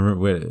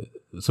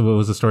so what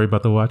was the story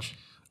about the watch?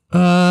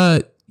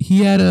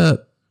 He had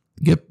to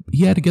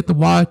get the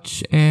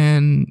watch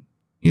and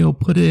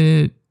put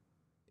it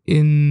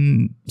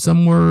in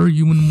somewhere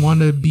you wouldn't want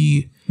to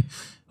be.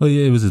 Well,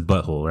 yeah, it was his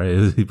butthole,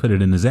 right? He put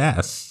it in his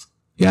ass.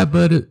 Yeah,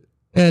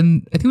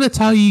 and I think that's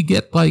how you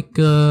get like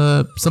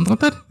something like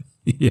that.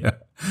 Yeah,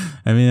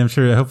 I mean, I'm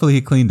sure. Hopefully,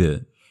 he cleaned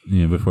it,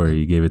 before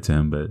he gave it to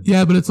him. But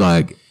yeah, but it's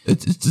like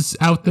it's just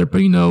out there.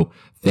 But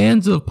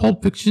fans of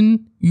Pulp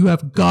Fiction, you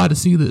have got to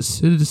see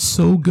this. It is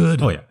so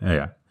good. Oh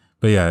yeah.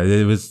 But yeah,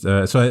 it was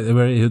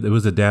it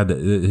was a dad that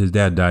his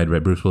dad died,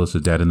 right? Bruce Willis'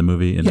 dad in the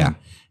movie,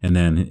 and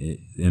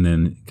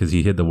then because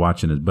he hid the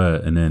watch in his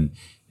butt, and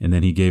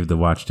then he gave the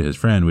watch to his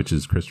friend, which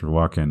is Christopher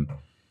Walken,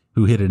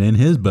 who hid it in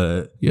his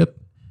butt. Yep.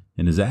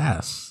 In his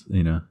ass,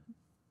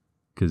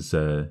 because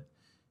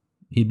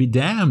he'd be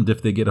damned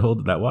if they get a hold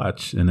of that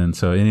watch. And then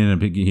so he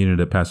ended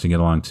up passing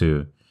it along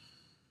to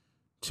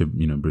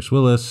Bruce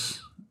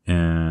Willis,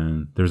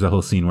 and there's a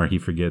whole scene where he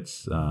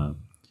forgets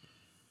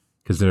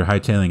because they're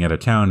hightailing out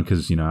of town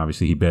because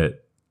obviously he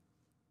bet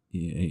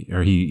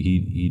or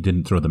he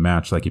didn't throw the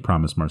match like he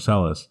promised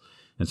Marcellus,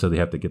 and so they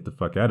have to get the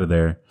fuck out of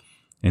there.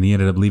 And he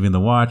ended up leaving the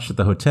watch at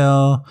the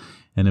hotel.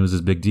 And it was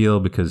this big deal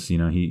because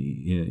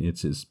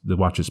the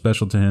watch is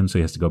special to him, so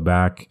he has to go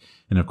back.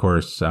 And of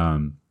course,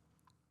 John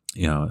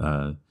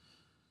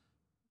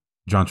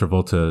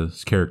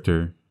Travolta's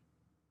character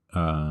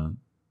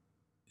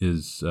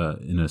is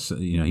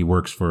he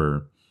works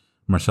for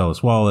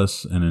Marcellus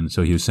Wallace, and then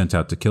so he was sent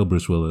out to kill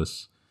Bruce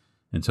Willis,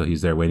 and so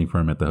he's there waiting for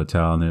him at the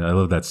hotel. And I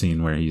love that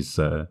scene where he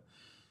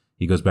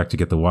goes back to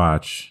get the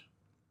watch,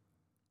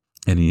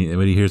 and he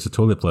hears the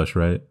toilet flush,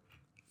 right?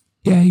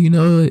 Yeah,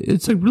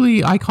 it's like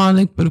really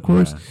iconic, but of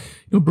course,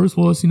 Bruce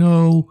Willis,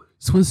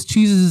 Swiss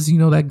cheeses,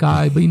 that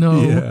guy, but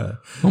yeah.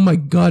 Oh my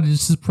God, it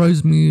just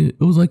surprised me. It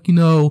was like,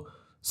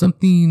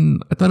 something,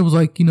 I thought it was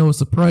like, a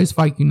surprise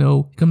fight, he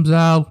comes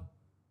out,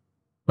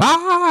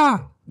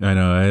 I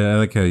know, I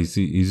like how he's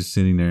just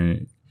sitting there,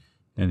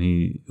 and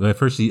I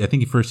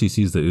think he first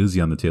sees the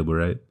Uzi on the table,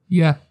 right?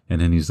 Yeah. And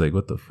then he's like,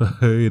 what the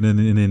fuck? And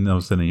then all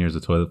of a sudden he hears the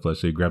toilet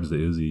flush, so he grabs the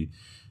Uzi.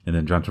 And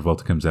then John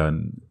Travolta comes out,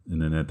 and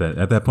then at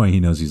that point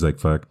he knows he's like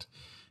fucked.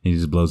 He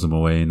just blows him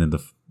away, and then the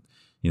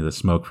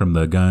smoke from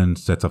the gun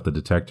sets off the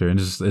detector, and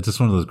it's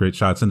just one of those great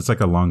shots. And it's like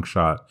a long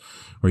shot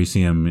where you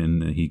see him,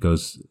 and I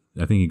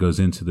think he goes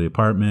into the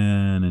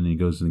apartment, and he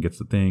goes and gets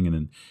the thing, and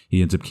then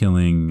he ends up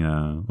killing.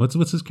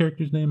 What's his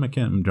character's name?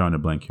 I'm drawing a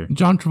blank here.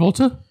 John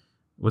Travolta.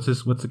 What's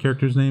the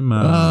character's name?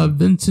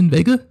 Vincent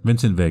Vega.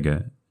 Vincent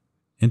Vega.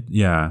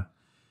 Yeah.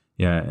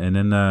 And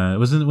then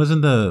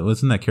wasn't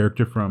that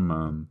character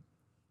from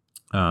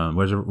I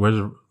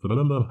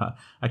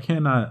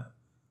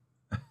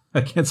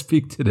can't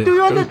speak today. Do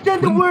you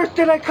understand the words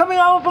that are coming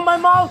out of my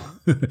mouth?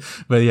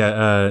 But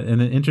yeah,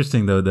 and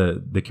interesting though,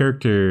 the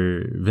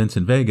character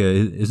Vincent Vega,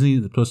 isn't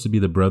he supposed to be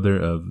the brother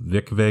of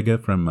Vic Vega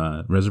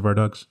from Reservoir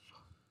Dogs?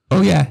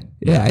 Oh yeah,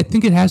 I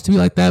think it has to be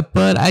like that.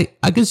 But I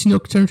guess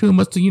Tarantino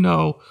must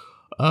have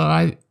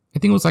I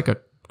think it was like a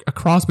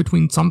cross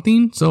between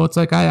something. So it's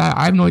like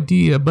I have no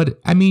idea. But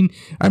I mean,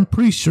 I'm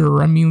pretty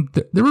sure. I mean,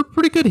 there were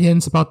pretty good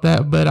hints about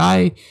that. But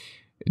I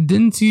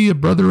didn't see a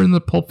brother in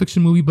the Pulp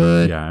Fiction movie.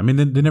 But yeah, I mean,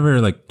 they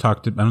never like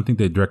talked. I don't think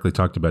they directly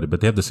talked about it.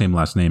 But they have the same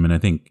last name, and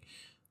I'm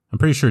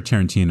pretty sure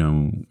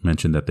Tarantino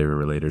mentioned that they were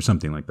related or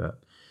something like that.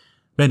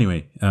 But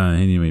anyway,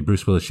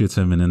 Bruce Willis shoots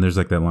him, and then there's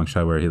like that long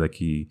shot where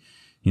he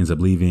ends up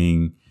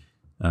leaving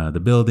the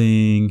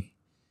building,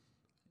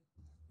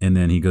 and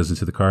then he goes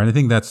into the car. And I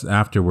think that's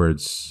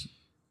afterwards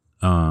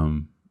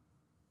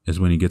is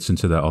when he gets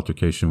into that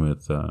altercation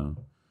with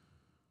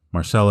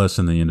Marcellus,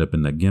 and they end up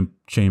in the Gimp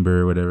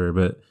chamber or whatever.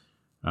 But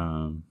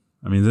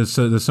I mean, there's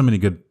so many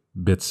good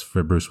bits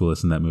for Bruce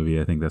Willis in that movie.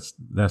 I think that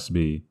has to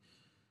be.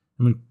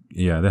 I mean,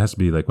 yeah, that has to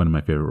be like one of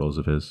my favorite roles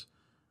of his.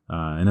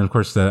 And then of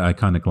course the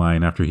iconic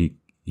line after he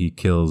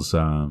kills.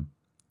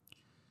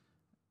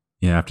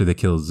 After they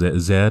kill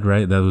Zed,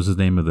 right? That was the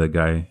name of the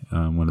guy,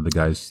 one of the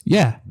guys.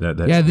 Yeah, that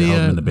held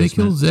him in the basement. They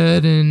killed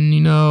Zed, and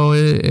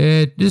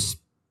it just.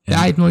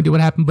 I had no idea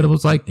what happened, but it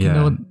was like,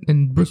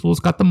 and Bruce Willis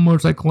got the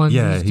motorcycle, and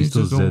he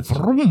steals Zed's,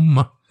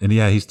 and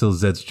he steals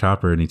Zed's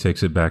chopper, and he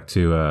takes it back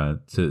to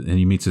and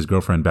he meets his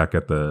girlfriend back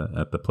at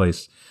the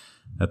place,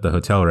 at the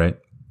hotel, right?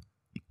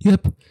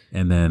 Yep.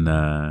 And then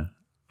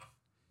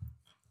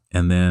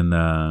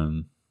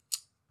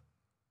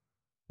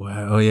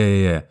wow, oh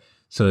yeah.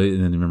 So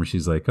and then remember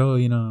she's like, oh,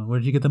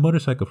 where'd you get the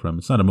motorcycle from?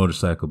 It's not a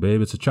motorcycle,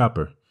 babe. It's a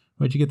chopper.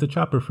 Where'd you get the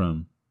chopper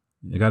from?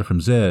 I got it from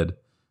Zed.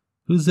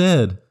 Who's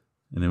Zed?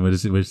 And then what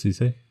does he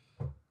say?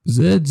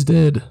 Zed's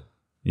dead.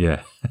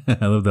 Yeah,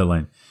 I love that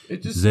line.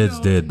 Zed's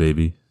dead,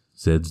 baby.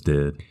 Zed's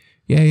dead.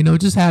 Yeah, it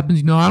just happens.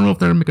 I don't know if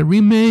they're gonna make a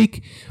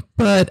remake,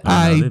 but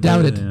I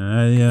doubt it.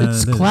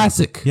 It's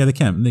classic. Yeah, they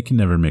can't. They can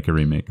never make a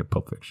remake of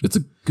Pulp Fiction. It's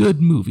a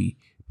good movie,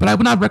 but I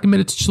would not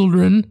recommend it to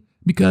children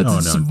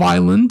because it's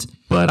violent.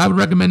 But I would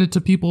recommend it to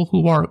people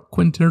who are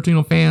Quentin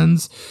Tarantino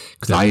fans,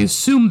 because I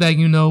assume that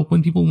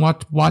when people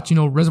watch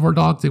Reservoir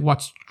Dogs, they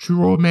watch True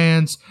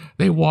Romance,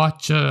 they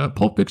watch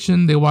Pulp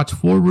Fiction, they watch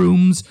Four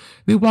Rooms,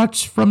 they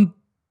watch From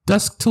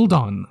Dusk Till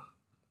Dawn.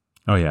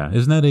 Oh yeah,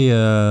 isn't that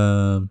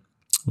a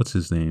what's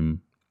his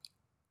name?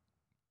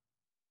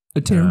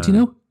 A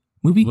Tarantino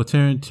movie? Well,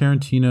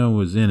 Tarantino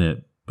was in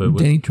it, but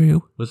Danny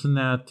Trejo. Wasn't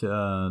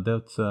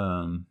that's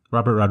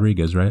Robert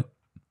Rodriguez, right?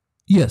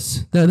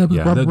 Yes, that was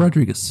Robert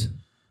Rodriguez.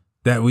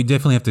 That we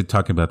definitely have to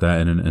talk about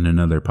that in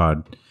another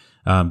pod.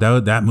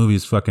 That movie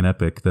is fucking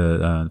epic.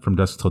 The From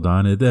Dusk Till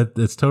Dawn.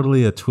 It's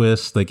totally a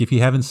twist. Like if you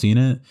haven't seen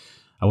it,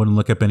 I wouldn't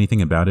look up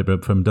anything about it.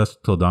 But From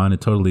Dusk Till Dawn,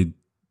 it totally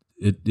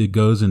it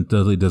goes and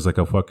totally does like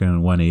a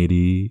fucking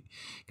 180.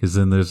 Because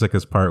then there's like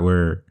this part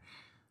where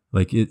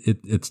like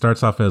it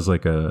starts off as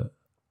like it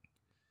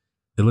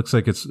looks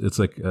like it's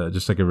like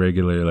just like a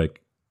regular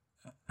like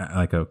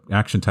a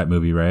action type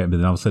movie, right? But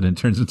then all of a sudden it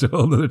turns into a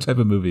whole other type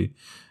of movie.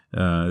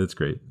 It's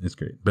great.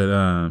 But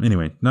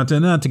anyway, not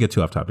to get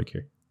too off topic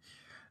here.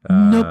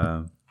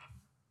 Nope.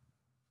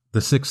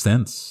 The Sixth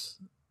Sense.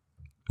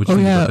 What do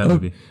you think about that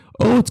movie?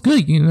 Oh, it's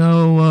good.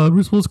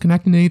 Bruce Willis can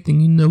act in anything.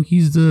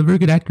 He's a very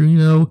good actor.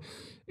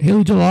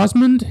 Haley Joel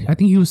Osment, I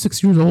think he was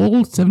 6 years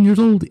old, 7 years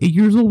old, 8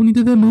 years old when he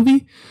did that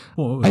movie.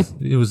 Well,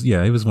 it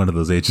was one of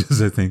those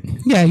ages, I think.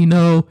 Yeah,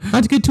 not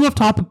to get too off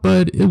topic,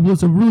 but it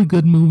was a really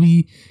good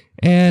movie.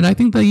 And I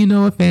think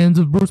that, fans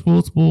of Bruce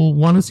Willis will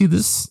want to see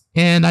this.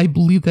 And I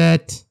believe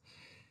that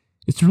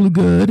it's really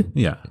good.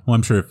 Yeah. Well,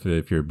 I'm sure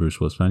if you're a Bruce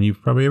Willis fan,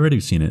 you've probably already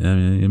seen it. I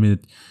mean,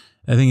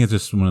 I think it's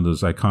just one of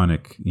those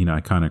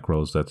iconic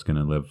roles that's going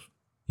to live,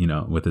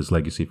 with his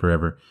legacy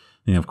forever.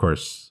 And of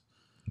course,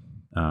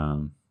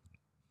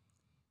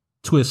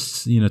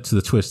 twists, to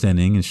the twist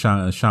ending, and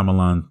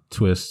Shyamalan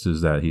twist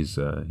is that he's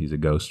a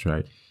ghost,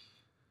 right?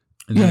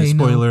 And yeah,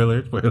 spoiler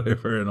alert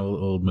for an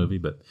old movie,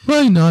 but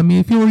well,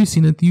 if you've already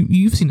seen it,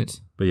 you've seen it.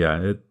 But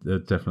yeah,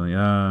 it definitely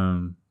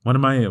one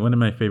of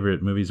my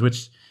favorite movies,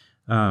 which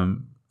I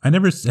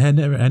never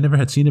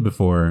had seen it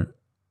before,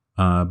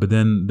 but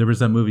then there was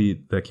that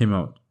movie that came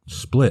out,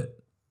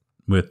 Split,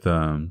 with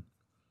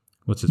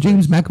what's his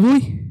James name?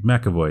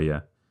 McAvoy,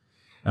 yeah.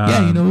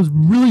 It was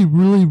really,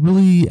 really,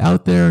 really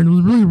out there, and it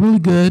was really, really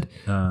good.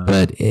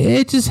 But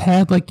it just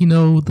had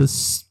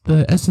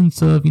the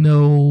essence of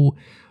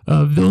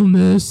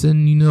villainous,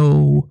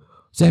 and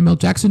Samuel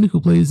Jackson,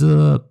 who plays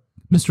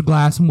Mr.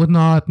 Glass and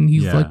whatnot, and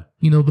he's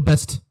the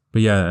best.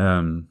 But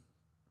yeah,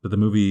 but the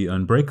movie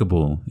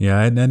Unbreakable, yeah,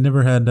 I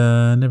never had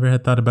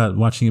thought about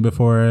watching it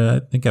before. I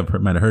think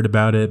might have heard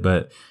about it,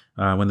 but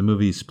when the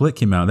movie Split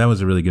came out, that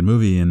was a really good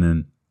movie, and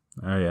then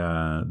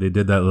they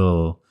did that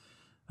little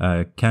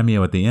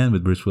cameo at the end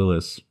with Bruce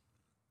Willis,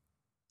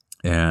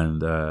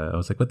 and I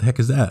was like, what the heck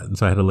is that? And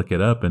so I had to look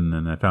it up, and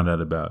then I found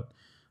out about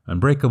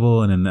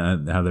Unbreakable, and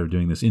then how they're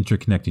doing this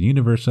interconnected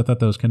universe. I thought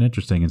that was kind of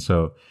interesting, and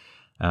so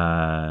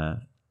I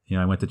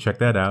went to check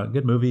that out.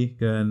 Good movie,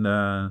 and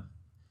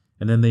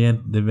then they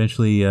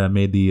eventually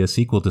made the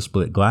sequel to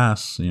Split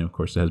Glass. Of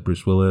course, it has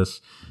Bruce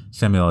Willis,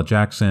 Samuel L.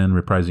 Jackson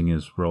reprising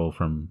his role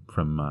from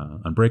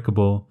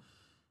Unbreakable.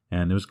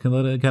 And it was kind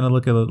of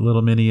like a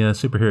little mini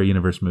superhero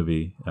universe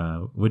movie.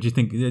 What'd you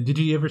think? Did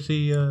you ever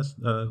see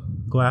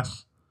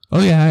Glass? Oh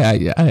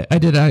yeah, I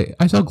did.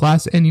 I saw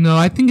Glass, and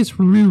I think it's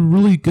really,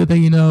 really good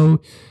that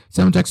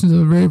Samuel Jackson's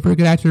a very, very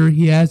good actor.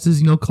 He has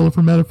his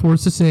colorful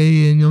metaphors to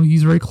say, and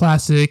he's very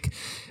classic.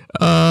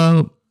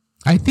 I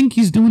think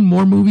he's doing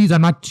more movies.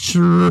 I'm not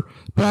sure,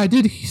 but I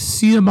did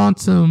see him on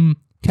some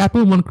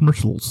Capital One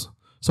commercials.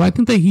 So I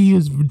think that he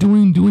is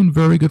doing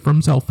very good for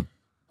himself.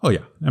 Oh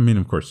yeah, I mean,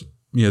 of course.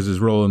 He has his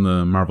role in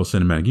the Marvel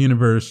Cinematic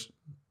Universe.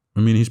 I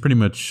mean, he's pretty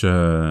much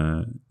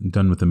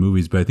done with the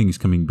movies, but I think he's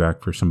coming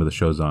back for some of the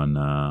shows on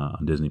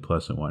Disney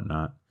Plus and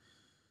whatnot.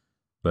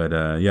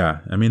 But yeah,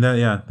 I mean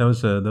that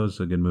was a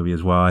good movie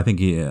as well. I think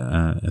he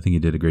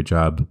did a great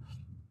job,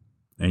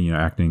 and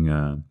acting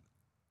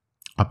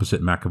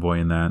opposite McAvoy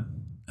in that.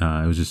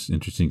 It was just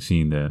interesting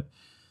seeing the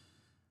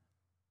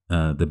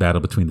battle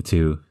between the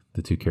two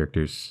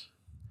characters.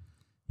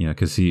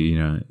 Because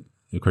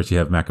of course, you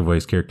have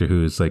McAvoy's character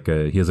who is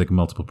he has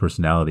multiple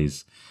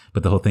personalities,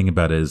 but the whole thing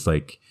about it is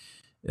the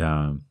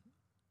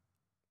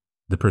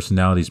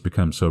personalities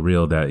become so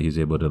real that he's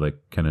able to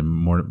kind of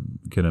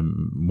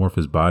morph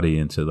his body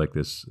into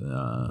this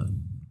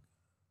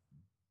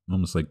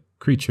almost like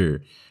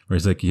creature, where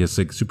he has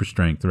super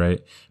strength,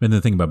 right? And the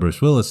thing about Bruce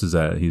Willis is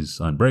that he's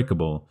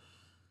unbreakable,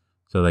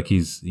 so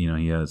he's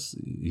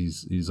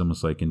he's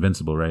almost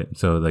invincible, right?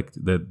 So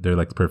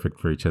they're perfect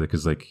for each other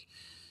because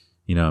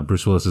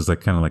Bruce Willis is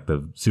like kind of like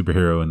the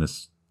superhero in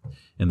this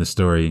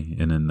story,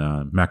 and then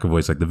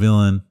McAvoy's like the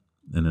villain,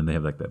 and then they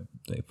have like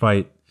they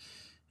fight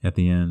at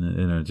the end.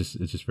 It's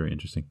just very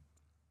interesting.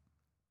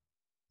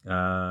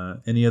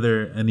 Any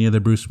other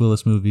Bruce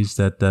Willis movies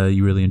that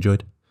you really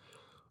enjoyed?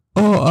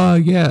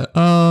 Yeah.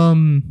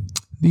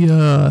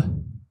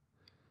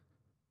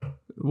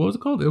 What was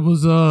it called? It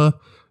was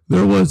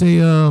there was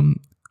a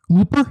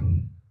Looper.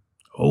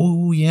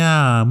 Oh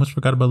yeah, I almost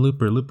forgot about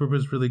Looper. Looper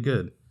was really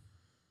good.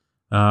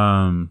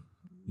 Yeah,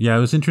 it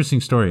was an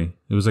interesting story.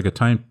 It was like a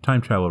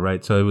time travel,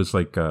 right? So it was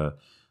like the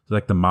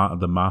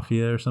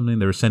mafia or something.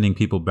 They were sending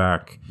people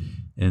back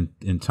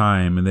in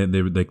time, and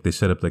they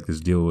set up like this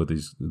deal with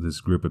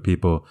this group of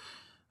people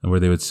where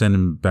they would send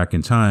them back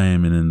in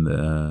time and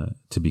then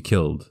to be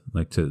killed,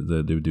 like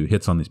they would do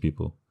hits on these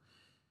people.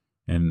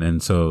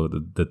 And so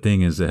the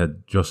thing is, it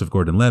had Joseph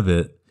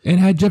Gordon-Levitt and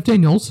had Jeff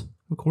Daniels,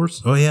 of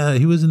course. Oh yeah,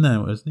 he was in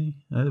that, wasn't he?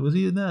 Was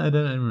he in that?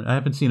 I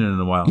haven't seen it in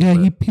a while. Yeah,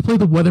 he played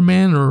the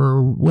weatherman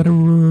or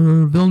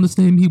whatever villainous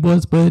name he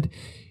was, but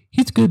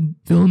he's a good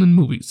villain in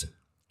movies.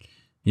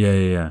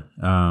 Yeah.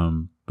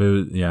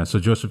 So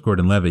Joseph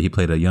Gordon-Levitt, he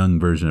played a young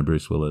version of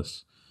Bruce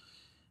Willis,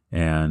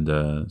 and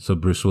so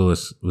Bruce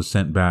Willis was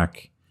sent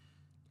back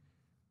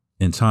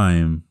in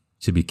time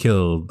to be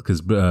killed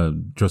because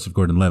Joseph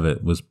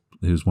Gordon-Levitt was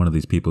one of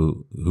these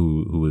people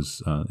who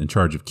was in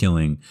charge of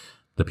killing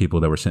the people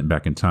that were sent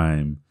back in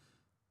time,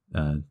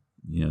 that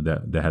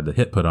had the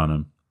hit put on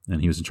him,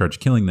 and he was in charge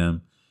of killing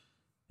them.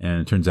 And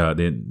it turns out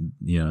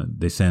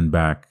they send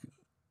back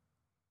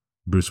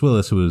Bruce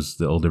Willis, who was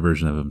the older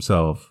version of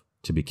himself,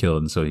 to be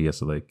killed, and so he has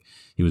to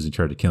he was in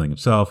charge of killing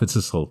himself. It's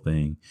this whole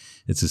thing.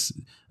 It's this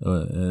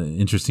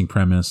interesting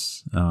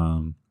premise.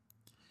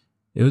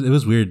 It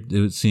was weird. It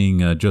was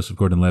seeing Joseph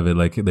Gordon-Levitt,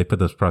 like they put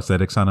those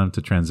prosthetics on him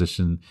to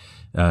transition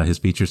his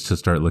features to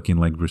start looking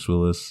like Bruce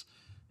Willis.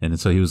 And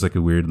so he was like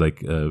a weird,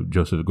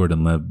 Joseph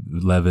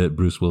Gordon-Levitt,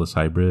 Bruce Willis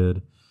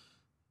hybrid.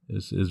 It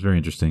was very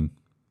interesting.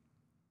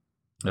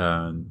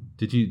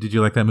 Did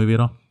you like that movie at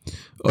all?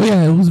 Oh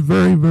yeah, it was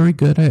very, very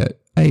good.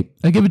 I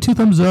give it 2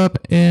 thumbs up,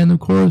 and of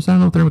course I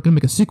don't know if they're going to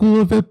make a sequel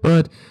of it,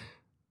 but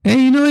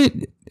hey,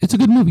 it's a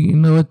good movie.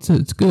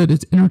 It's good.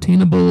 It's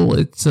entertainable.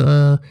 It's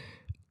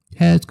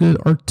has good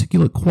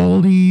articulate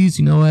qualities.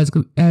 Has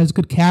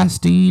good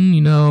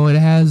casting. It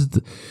has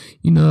good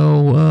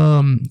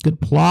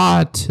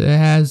plot. It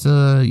has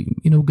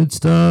good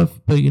stuff.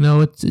 But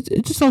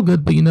it's just all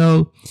good. But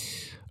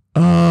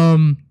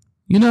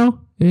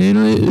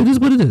it is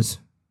what it is.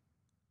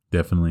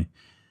 Definitely.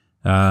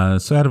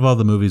 So out of all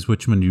the movies,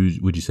 which one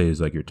would you say is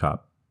like your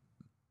top?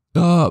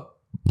 Pulp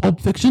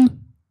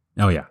Fiction.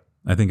 Oh yeah,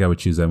 I think I would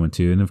choose that one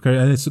too. And of course,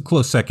 it's a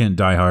close second.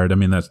 Die Hard. I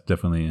mean, that's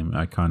definitely an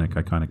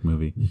iconic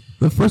movie.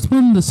 The first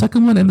one, the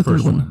second one, and the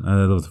third one.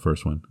 I love the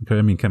first one.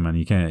 I mean, come on,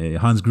 you can't.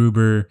 Hans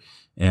Gruber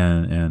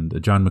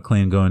and John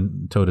McClane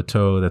going toe to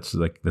toe. That's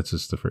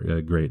just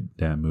a great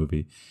damn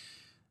movie.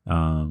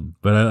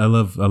 But I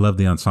love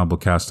the ensemble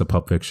cast of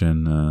Pulp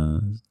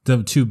Fiction.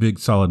 2 big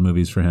solid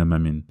movies for him. I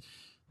mean,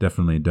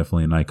 definitely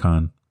an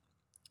icon.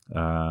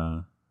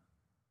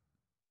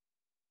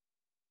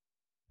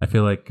 I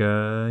feel like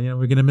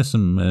we're gonna miss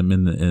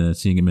him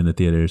seeing him in the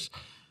theaters.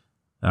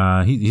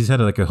 He's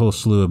had like a whole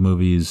slew of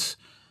movies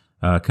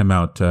come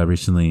out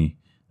recently,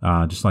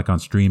 just like on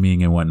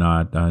streaming and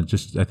whatnot. I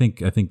think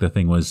the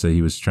thing was that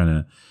he was trying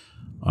to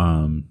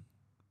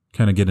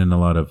kind of get in a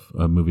lot of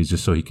movies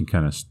just so he can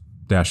kind of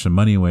stash some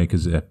money away,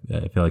 because I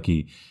feel like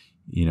he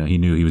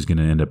knew he was going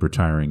to end up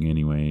retiring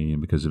anyway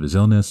because of his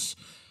illness.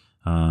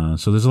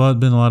 So there's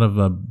been a lot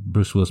of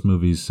Bruce Willis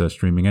movies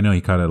streaming. I know he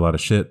caught a lot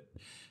of shit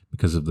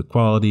because of the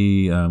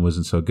quality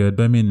wasn't so good,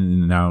 but I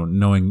mean, now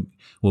knowing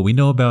what we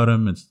know about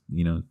him, it's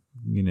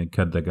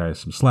cut that guy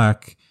some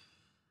slack.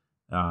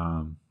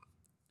 So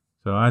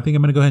I think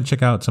I'm gonna go ahead and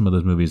check out some of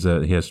those movies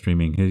that he has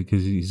streaming,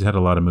 because he's had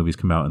a lot of movies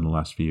come out in the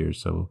last few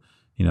years. So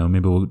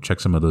maybe we'll check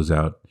some of those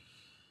out.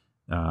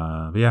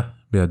 But yeah,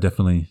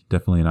 definitely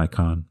an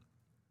icon.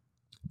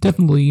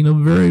 Definitely,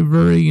 very,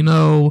 very,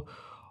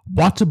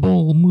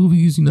 watchable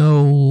movies.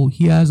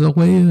 He has a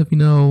way of,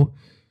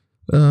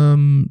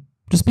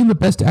 just being the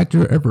best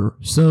actor ever.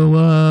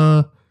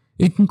 So,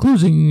 in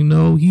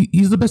conclusion,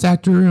 he's the best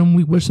actor, and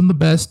we wish him the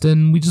best,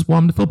 and we just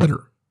want him to feel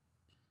better.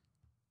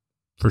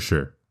 For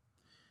sure.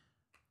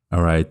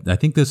 All right. I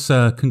think this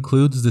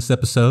concludes this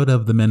episode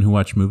of The Men Who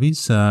Watch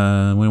Movies. We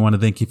want to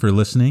thank you for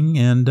listening,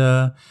 and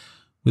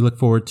we look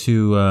forward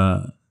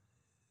to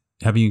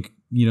having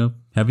you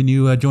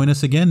join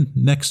us again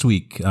next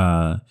week.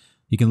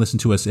 You can listen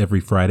to us every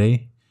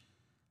Friday.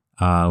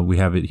 We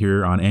have it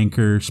here on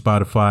Anchor,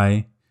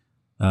 Spotify,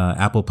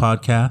 Apple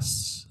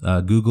Podcasts,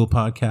 Google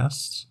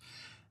Podcasts,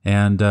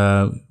 and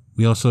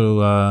we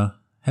also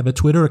have a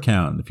Twitter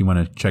account if you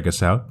want to check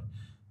us out,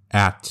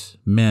 at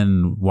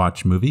Men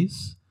Watch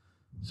Movies.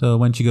 So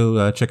why don't you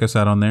go check us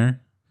out on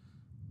there?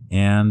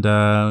 And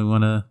we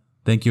want to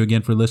thank you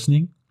again for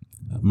listening.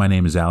 My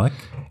name is Alec.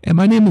 And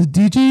my name is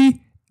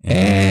DJ.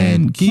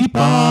 And keep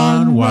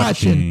on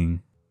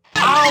watching.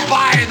 I'll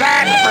buy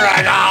that for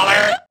 $1.